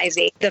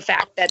minimizing the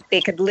fact that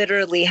they could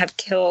literally have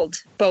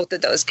killed both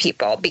of those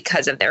people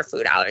because of their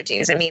food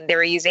allergies. They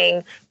were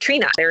using tree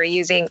nuts, they were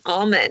using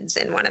almonds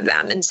in one of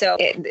them. And so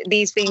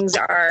these things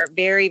are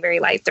very, very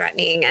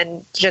life-threatening,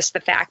 and just the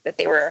fact that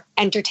they were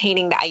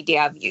entertaining the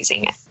idea of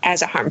using it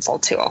as a harmful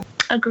tool.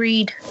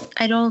 Agreed.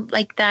 I don't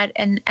like that.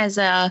 And as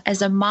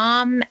a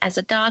mom, as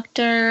a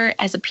doctor,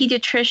 as a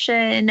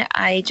pediatrician,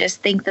 I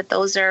just think that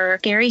those are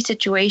scary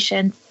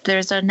situations.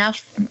 There's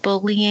enough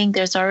bullying.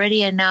 There's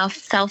already enough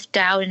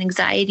self-doubt and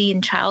anxiety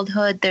in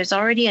childhood. There's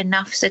already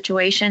enough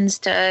situations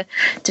to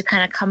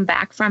kind of come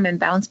back from and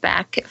bounce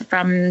back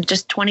from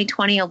just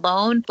 2020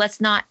 alone. Let's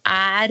not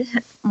add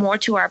more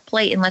to our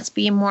plate, and let's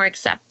be more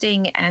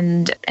accepting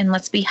and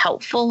let's be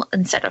helpful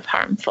instead of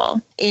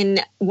harmful.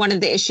 In one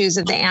of the issues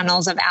of the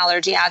Annals of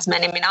Allergy, Asthma,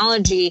 and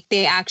Immunology,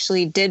 they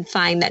actually did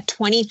find that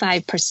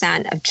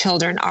 25% of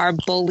children are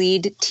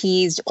bullied,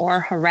 teased, or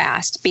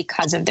harassed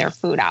because of their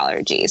food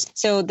allergies.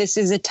 So this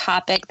is a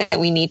topic that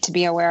we need to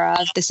be aware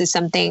of. This is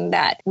something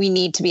that we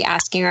need to be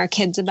asking our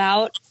kids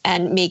about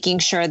and making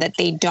sure that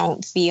they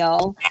don't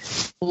feel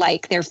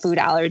like their food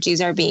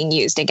allergies are being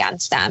used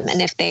against them.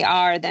 And if they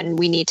are, then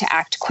we need to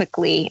act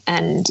quickly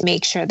and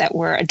make sure that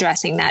we're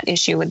addressing that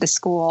issue with the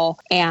school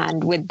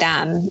and with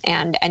them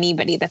and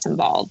anybody that's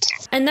involved.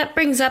 And that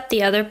brings up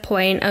the other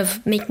point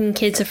of making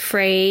kids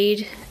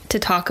afraid to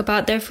talk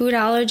about their food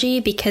allergy,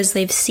 because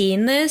they've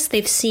seen this.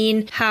 They've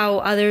seen how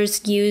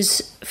others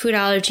use food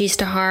allergies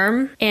to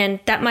harm, and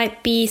that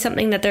might be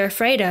something that they're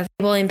afraid of.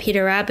 Well, in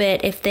Peter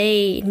Rabbit, if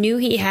they knew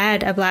he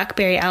had a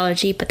blackberry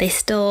allergy, but they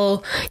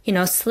still,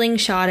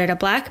 slingshotted a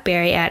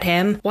blackberry at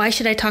him, why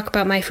should I talk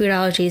about my food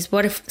allergies?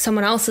 What if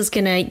someone else is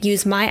going to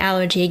use my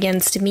allergy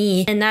against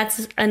me? And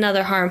that's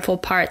another harmful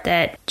part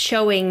that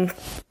showing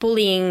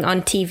bullying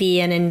on TV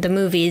and in the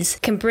movies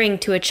can bring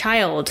to a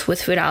child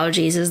with food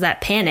allergies, is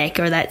that panic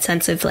or that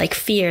sense of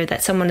fear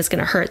that someone is going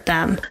to hurt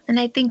them. And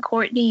I think,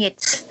 Courtney,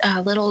 it's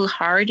a little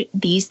hard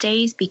these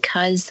days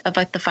because of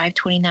the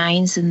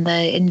 529s and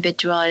the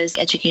individualized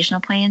educational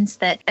plans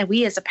that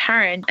we as a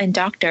parent and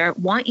doctor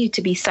want you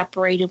to be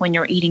separated when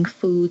you're eating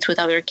foods with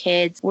other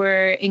kids.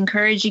 We're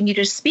encouraging you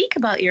to speak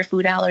about your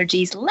food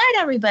allergies. Let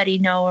everybody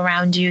know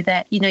around you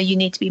that, you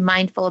need to be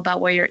mindful about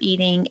where you're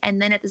eating.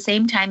 And then at the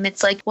same time,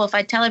 it's well, if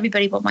I tell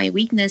everybody what my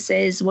weakness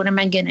is, what am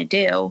I going to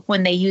do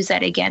when they use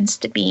that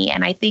against me?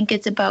 And I think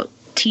it's about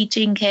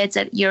teaching kids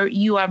that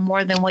you are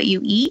more than what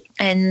you eat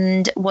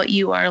and what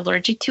you are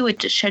allergic to. It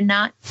just should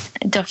not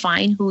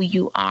define who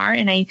you are.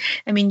 And I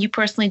mean, you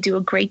personally do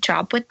a great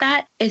job with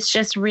that. It's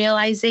just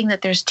realizing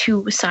that there's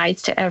two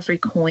sides to every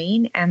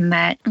coin and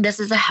that this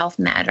is a health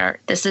matter.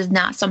 This is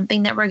not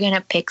something that we're going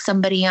to pick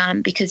somebody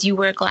on because you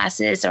wear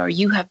glasses or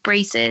you have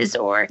braces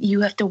or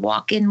you have to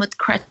walk in with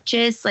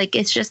crutches. Like,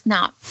 it's just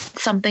not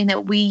something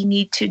that we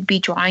need to be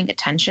drawing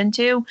attention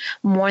to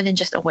more than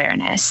just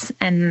awareness,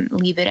 and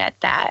leave it at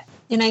that.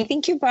 And I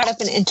think you brought up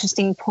an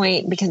interesting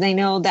point, because I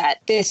know that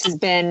this has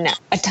been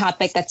a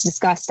topic that's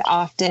discussed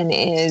often,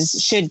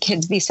 is should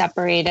kids be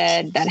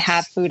separated that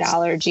have food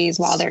allergies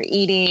while they're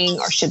eating,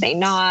 or should they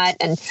not?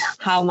 And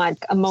how much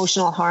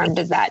emotional harm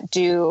does that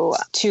do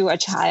to a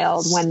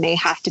child when they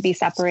have to be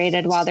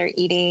separated while they're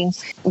eating?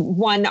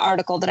 One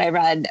article that I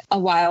read a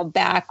while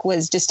back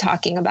was just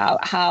talking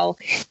about how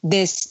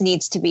this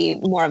needs to be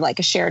more of like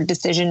a shared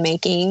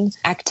decision-making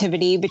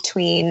activity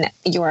between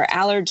your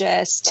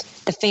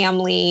allergist, the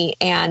family,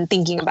 and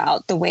thinking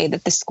about the way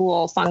that the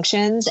school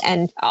functions,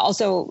 and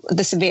also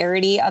the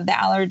severity of the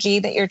allergy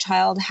that your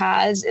child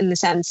has, in the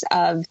sense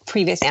of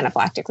previous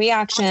anaphylactic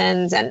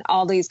reactions and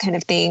all these kind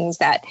of things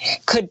that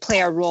could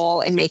play a role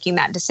in making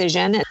that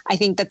decision. I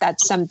think that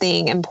that's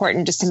something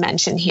important just to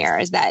mention here,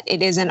 is that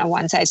it isn't a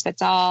one size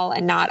fits all,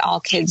 and not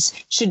all kids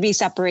should be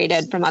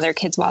separated from other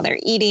kids while they're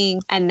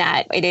eating, and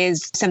that it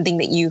is something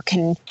that you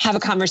can have a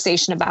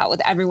conversation about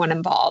with everyone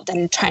involved,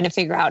 and trying to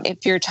figure out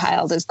if your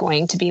child is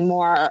going to be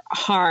more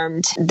harmed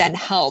than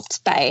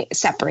helped by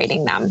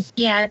separating them.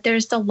 Yeah,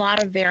 there's a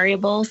lot of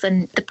variables.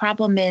 And the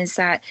problem is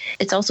that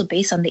it's also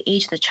based on the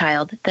age of the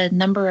child, the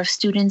number of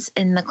students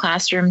in the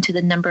classroom to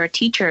the number of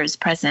teachers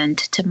present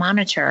to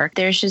monitor.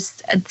 There's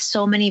just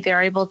so many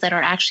variables that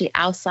are actually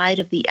outside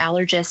of the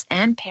allergist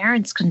and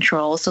parents'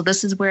 control. So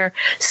this is where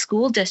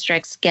school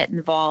districts get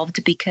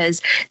involved,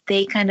 because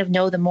they kind of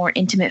know the more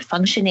intimate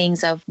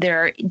functionings of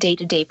their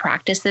day-to-day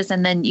practices.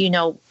 And then,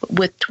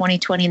 with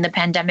 2020 and the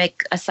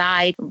pandemic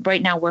aside,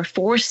 right now we're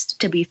forced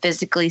to be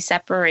physically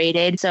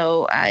separated.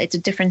 So it's a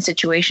different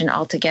situation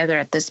altogether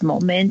at this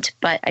moment.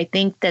 But I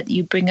think that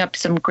you bring up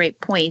some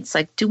great points.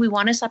 Like, do we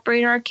want to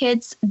separate our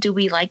kids? Do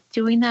we like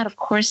doing that? Of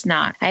course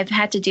not. I've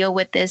had to deal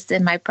with this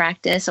in my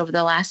practice over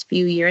the last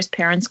few years,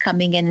 parents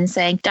coming in and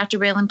saying, Dr.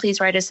 Raylan, please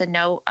write us a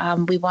note.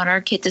 We want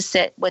our kid to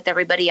sit with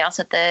everybody else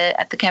at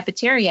the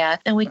cafeteria.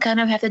 And we kind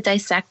of have to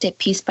dissect it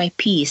piece by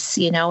piece,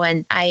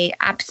 and I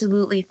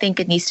absolutely think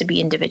it needs to be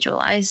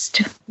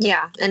individualized.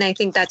 Yeah. And I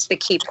think that's the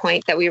key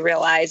point that we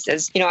realized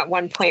is, at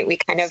one point we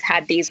kind of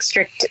had these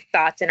strict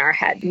thoughts in our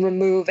head,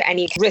 remove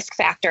any risk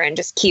factor and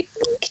just keep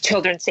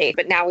children safe.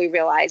 But now we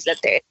realize that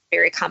they're a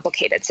very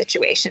complicated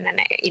situation,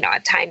 and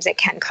at times it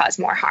can cause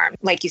more harm.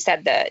 Like you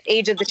said, the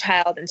age of the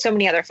child and so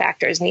many other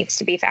factors needs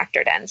to be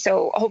factored in.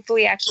 So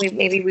hopefully, actually,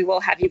 maybe we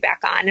will have you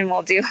back on and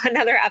we'll do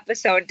another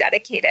episode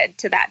dedicated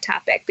to that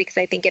topic, because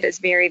I think it is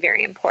very,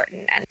 very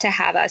important. And to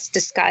have us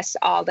discuss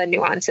all the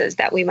nuances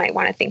that we might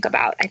want to think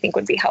about, I think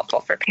would be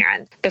helpful for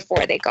parents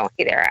before they go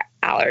to their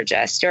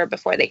allergist or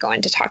before they go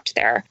in to talk to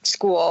their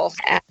school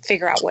and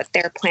figure out what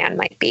their plan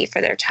might be for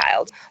their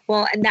child.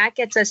 Well, and that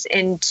gets us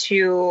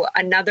into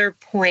another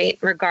point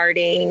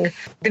regarding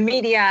the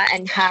media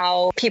and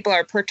how people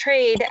are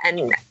portrayed.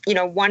 And,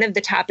 one of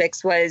the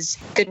topics was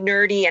the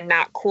nerdy and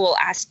not cool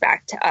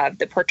aspect of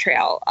the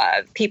portrayal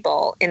of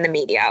people in the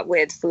media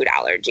with food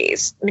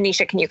allergies.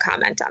 Manisha, can you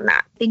comment on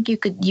that? I think you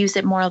could use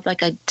it more of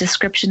like a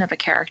description of a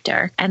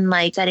character, and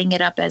like setting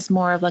it up as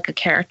more of like a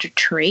character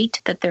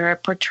trait, that they're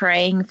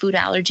portraying food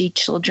allergy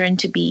children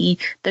to be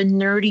the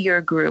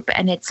nerdier group.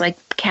 And it's like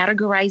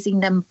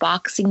categorizing them,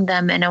 boxing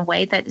them in a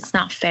way that it's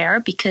not fair,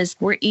 because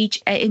we're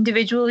each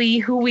individually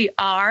who we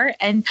are.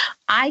 And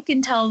I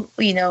can tell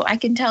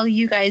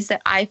you guys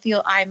that I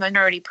feel I'm a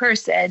nerdy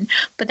person,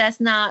 but that's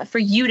not for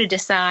you to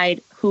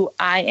decide who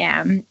I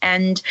am.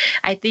 And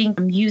I think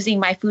I'm using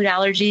my food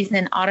allergies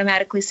and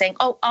automatically saying,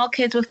 oh, all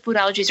kids with food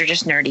allergies are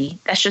just nerdy.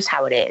 That's just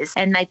how it is.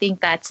 And I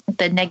think that's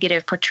the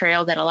negative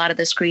portrayal that a lot of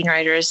the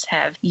screenwriters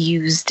have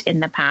used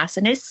in the past.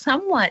 And it's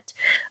somewhat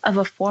of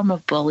a form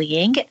of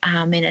bullying,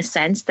 in a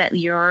sense that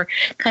you're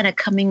kind of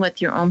coming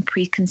with your own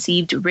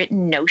preconceived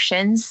written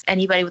notions.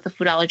 Anybody with a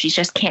food allergy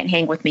just can't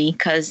hang with me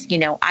because,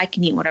 I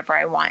can eat whatever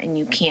I want and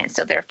you can't.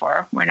 So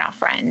therefore, we're not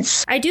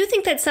friends. I do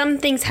think that some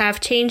things have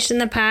changed in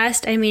the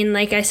past. I mean,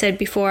 like I said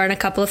before and a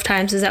couple of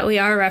times, is that we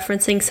are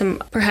referencing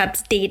some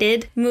perhaps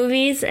dated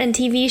movies and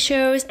TV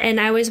shows. And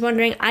I was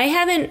wondering, I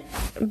haven't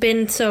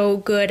been so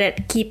good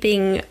at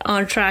keeping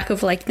on track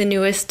of like the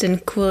newest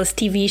and coolest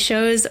TV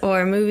shows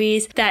or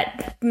movies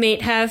that may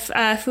have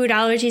food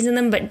allergies in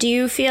them. But do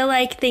you feel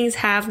like things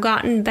have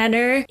gotten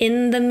better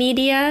in the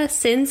media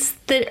since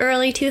the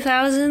early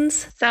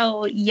 2000s?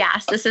 So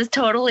yes, this is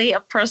totally a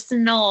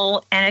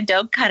personal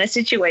anecdote kind of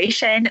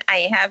situation.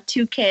 I have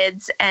two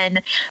kids,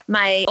 and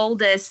my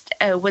oldest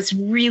was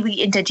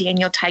really into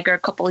Daniel Tiger a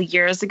couple of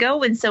years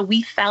ago. And so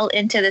we fell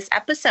into this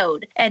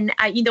episode. And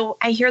I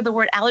hear the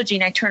word allergy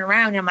and I turn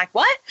around and I'm like,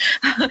 what?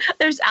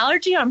 There's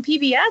allergy on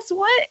PBS?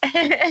 What?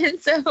 And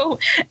so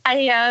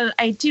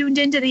I tuned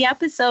into the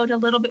episode a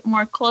little bit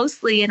more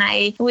closely and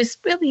I was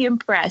really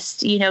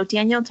impressed.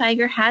 Daniel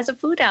Tiger has a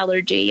food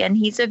allergy and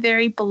he's a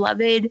very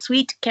beloved,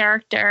 sweet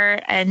character.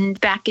 And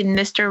back in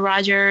Mr.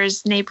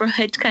 Rogers'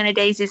 Neighborhood kind of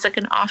days, he's like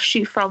an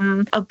offshoot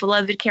from a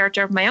beloved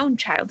character of my own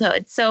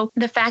childhood. So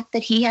the fact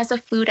that he has a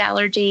food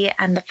allergy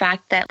and the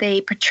fact that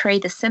they portray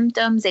the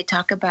symptoms, they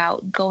talk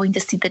about going to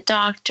see the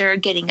doctor,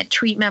 getting a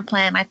treatment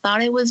plan. I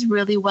thought it was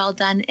really well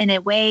done in a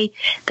way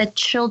that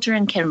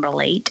children can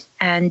relate.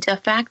 And the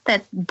fact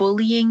that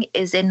bullying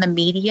is in the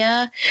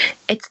media,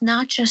 it's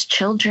not just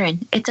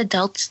children, it's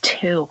adults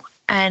too.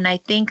 And I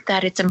think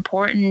that it's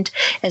important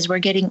as we're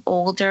getting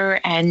older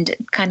and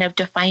kind of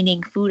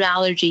defining food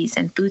allergies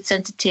and food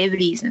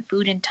sensitivities and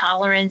food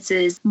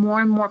intolerances, more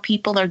and more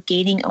people are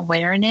gaining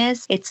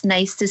awareness. It's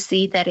nice to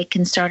see that it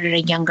can start at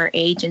a younger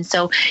age. And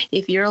so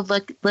if you're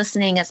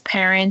listening as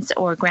parents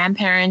or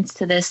grandparents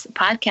to this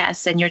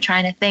podcast and you're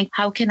trying to think,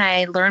 how can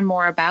I learn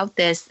more about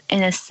this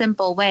in a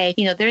simple way?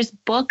 There's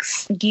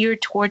books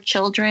geared toward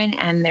children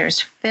and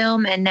there's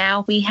film. And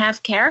now we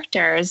have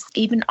characters.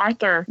 Even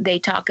Arthur, they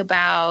talk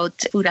about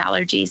food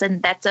allergies,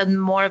 and that's a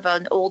more of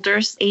an older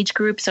age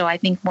group. So I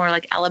think more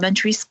like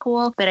elementary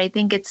school, but I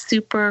think it's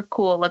super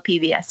cool of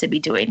PBS to be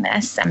doing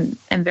this.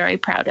 I'm very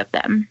proud of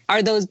them.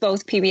 Are those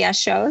both PBS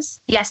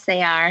shows? Yes,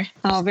 they are.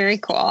 Oh, very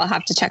cool. I'll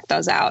have to check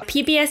those out.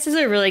 PBS does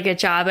a really good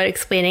job at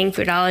explaining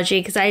food allergy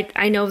because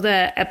I know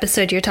the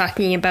episode you're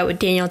talking about with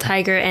Daniel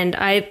Tiger, and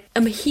I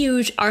am a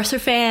huge Arthur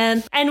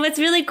fan. And what's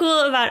really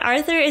cool about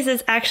Arthur is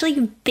it's actually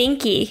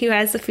Binky who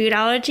has the food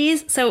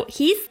allergies. So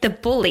he's the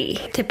bully.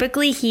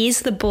 Typically,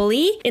 he's the bully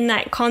in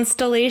that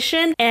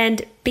constellation,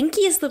 and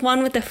Binky is the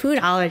one with the food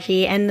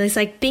allergy, and there's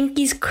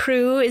Binky's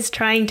crew is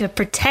trying to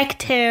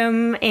protect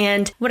him.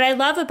 And what I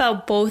love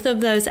about both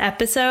of those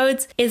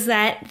episodes is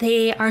that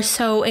they are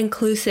so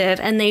inclusive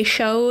and they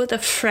show the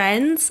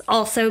friends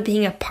also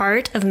being a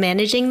part of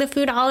managing the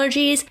food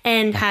allergies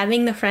and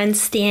having the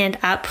friends stand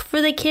up for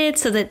the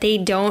kids so that they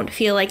don't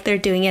feel like they're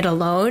doing it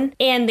alone.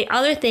 And the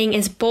other thing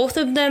is both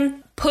of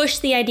them push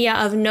the idea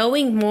of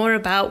knowing more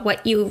about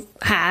what you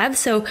have.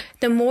 So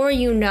the more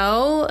you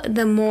know,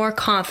 the more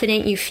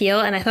confident you feel.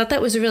 And I thought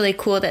that was really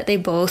cool that they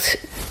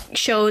both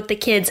showed the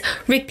kids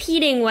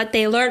repeating what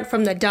they learned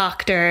from the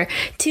doctor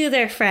to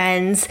their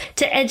friends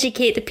to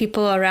educate the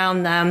people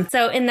around them.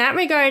 So in that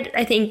regard,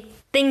 I think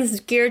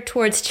things geared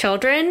towards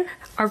children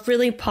are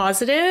really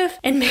positive,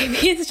 and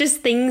maybe it's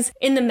just things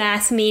in the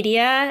mass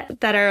media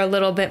that are a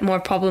little bit more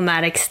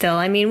problematic still.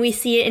 I mean, we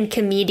see it in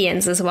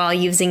comedians as well,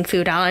 using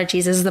food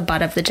allergies as the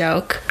butt of the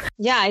joke.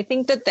 Yeah, I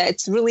think that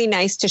it's really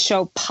nice to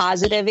show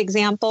positive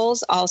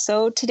examples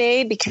also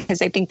today,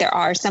 because I think there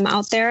are some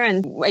out there.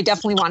 And I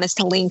definitely want us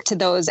to link to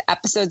those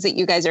episodes that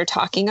you guys are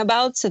talking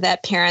about so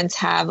that parents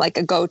have like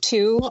a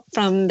go-to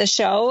from the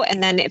show.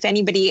 And then if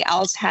anybody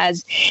else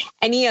has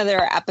any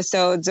other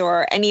episodes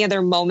or any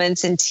other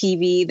moments in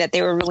TV that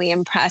they were really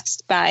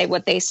impressed by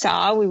what they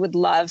saw, we would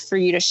love for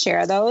you to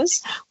share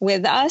those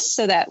with us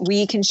so that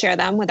we can share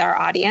them with our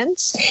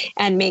audience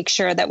and make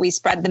sure that we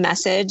spread the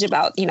message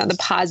about, the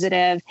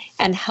positive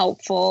and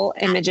helpful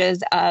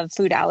images of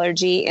food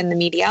allergy in the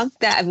media.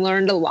 That I've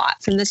learned a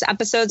lot from this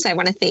episode. So I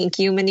want to thank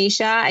you,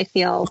 Manisha. I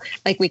feel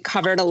like we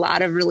covered a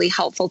lot of really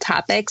helpful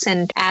topics.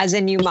 And as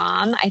a new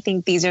mom, I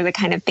think these are the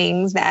kind of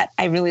things that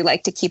I really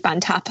like to keep on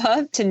top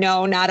of, to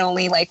know not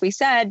only, like we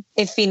said,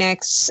 if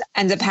Phoenix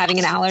ends up having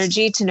an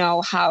allergy, to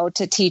know how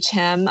to teach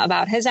him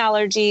about his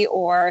allergy,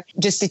 or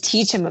just to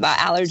teach him about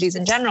allergies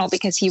in general,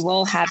 because he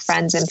will have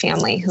friends and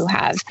family who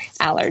have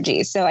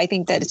allergies. So I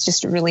think that it's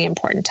just a really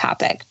important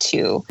topic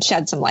to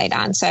shed some light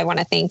on. So I want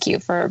to thank you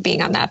for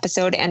being on the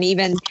episode and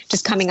even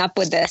just coming up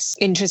with this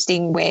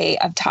interesting way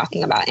of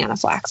talking about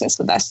anaphylaxis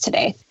with us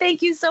today.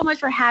 Thank you so much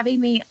for having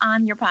me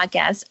on your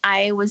podcast.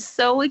 I was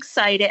so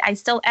excited. I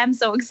still am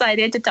so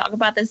excited to talk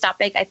about this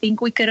topic. I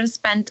think we could have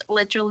spent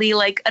literally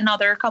like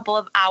another couple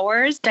of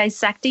hours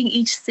dissecting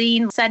each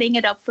scene, setting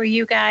it up for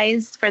you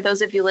guys, for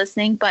those of you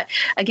listening. But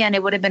again,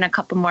 it would have been a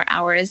couple more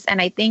hours.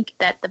 And I think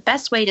that the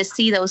best way to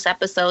see those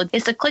episodes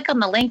is to click on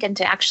the link and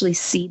to actually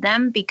see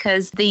them,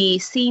 because the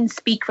scenes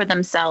speak for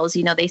themselves.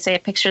 They say a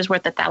picture's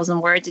worth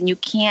 1,000 words, and you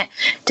can't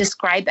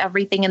describe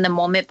everything in the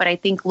moment. But I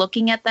think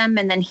looking at them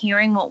and then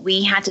hearing what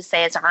we had to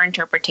say as our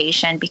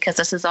interpretation, because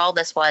this is all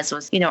this was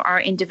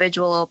our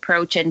individual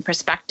approach and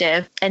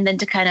perspective. And then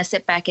to kind of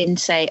sit back and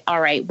say,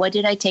 all right, what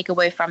did I take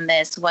away from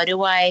this? What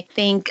do I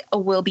think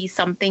will be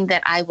some something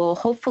that I will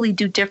hopefully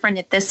do different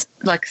if this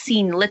like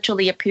scene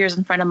literally appears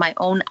in front of my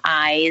own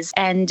eyes.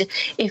 And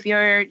if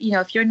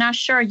you're not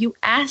sure, you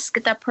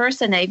ask that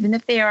person, even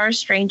if they are a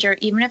stranger,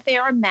 even if they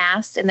are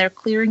masked and they're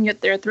clearing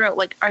their throat,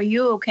 like, are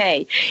you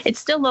okay? It's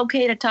still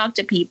okay to talk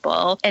to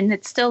people, and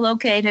it's still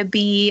okay to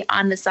be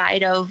on the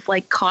side of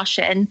like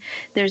caution.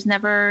 There's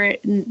never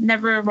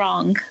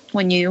wrong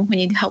when you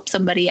help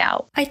somebody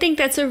out. I think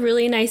that's a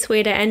really nice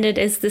way to end it,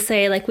 is to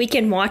say, like, we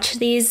can watch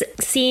these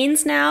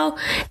scenes now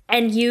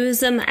and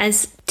use them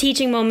as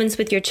teaching moments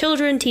with your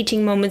children,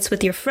 teaching moments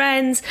with your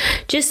friends,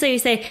 just so you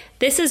say,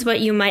 this is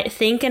what you might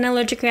think an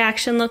allergic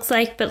reaction looks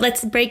like, but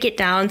let's break it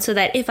down so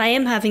that if I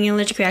am having an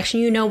allergic reaction,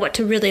 you know what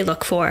to really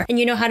look for and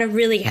you know how to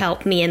really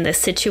help me in this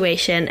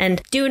situation.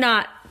 And do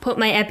not put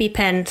my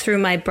EpiPen through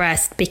my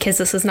breast because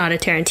this is not a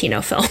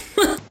Tarantino film.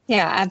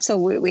 Yeah,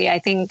 absolutely. I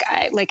think,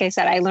 like I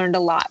said, I learned a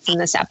lot from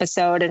this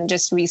episode, and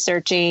just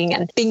researching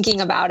and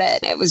thinking about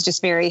it. It was just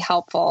very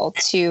helpful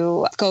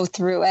to go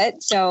through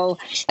it. So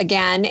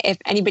again, if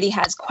anybody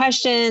has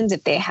questions,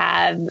 if they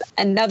have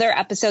another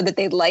episode that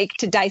they'd like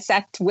to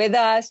dissect with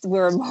us,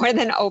 we're more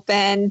than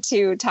open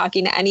to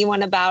talking to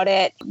anyone about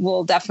it.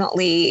 We'll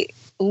definitely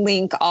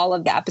link all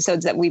of the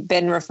episodes that we've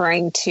been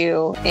referring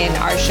to in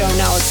our show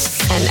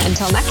notes. And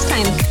until next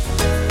time.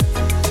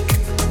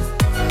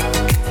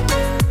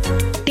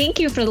 Thank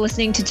you for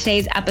listening to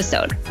today's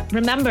episode.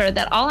 Remember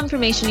that all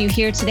information you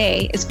hear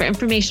today is for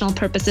informational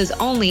purposes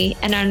only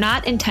and are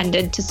not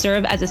intended to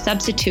serve as a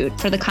substitute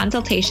for the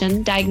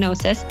consultation,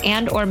 diagnosis,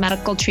 and/or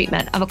medical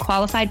treatment of a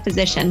qualified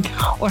physician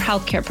or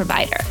healthcare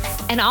provider.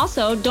 And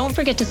also, don't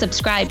forget to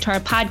subscribe to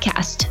our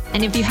podcast.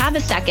 And if you have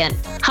a second,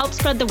 help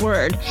spread the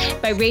word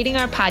by rating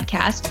our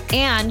podcast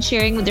and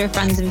sharing with your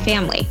friends and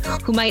family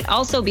who might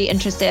also be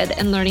interested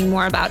in learning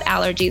more about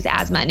allergies,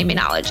 asthma, and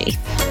immunology.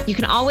 You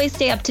can always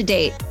stay up to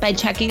date by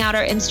checking out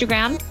our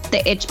Instagram,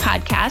 The Itch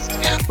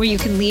Podcast, where you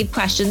can leave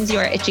questions you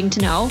are itching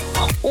to know,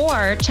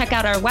 or check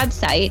out our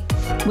website,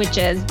 which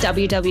is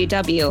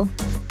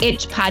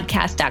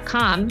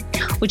www.itchpodcast.com,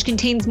 which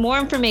contains more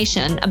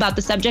information about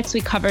the subjects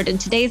we covered in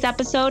today's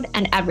episode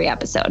and every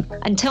episode.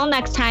 Until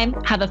next time,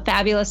 have a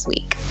fabulous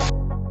week.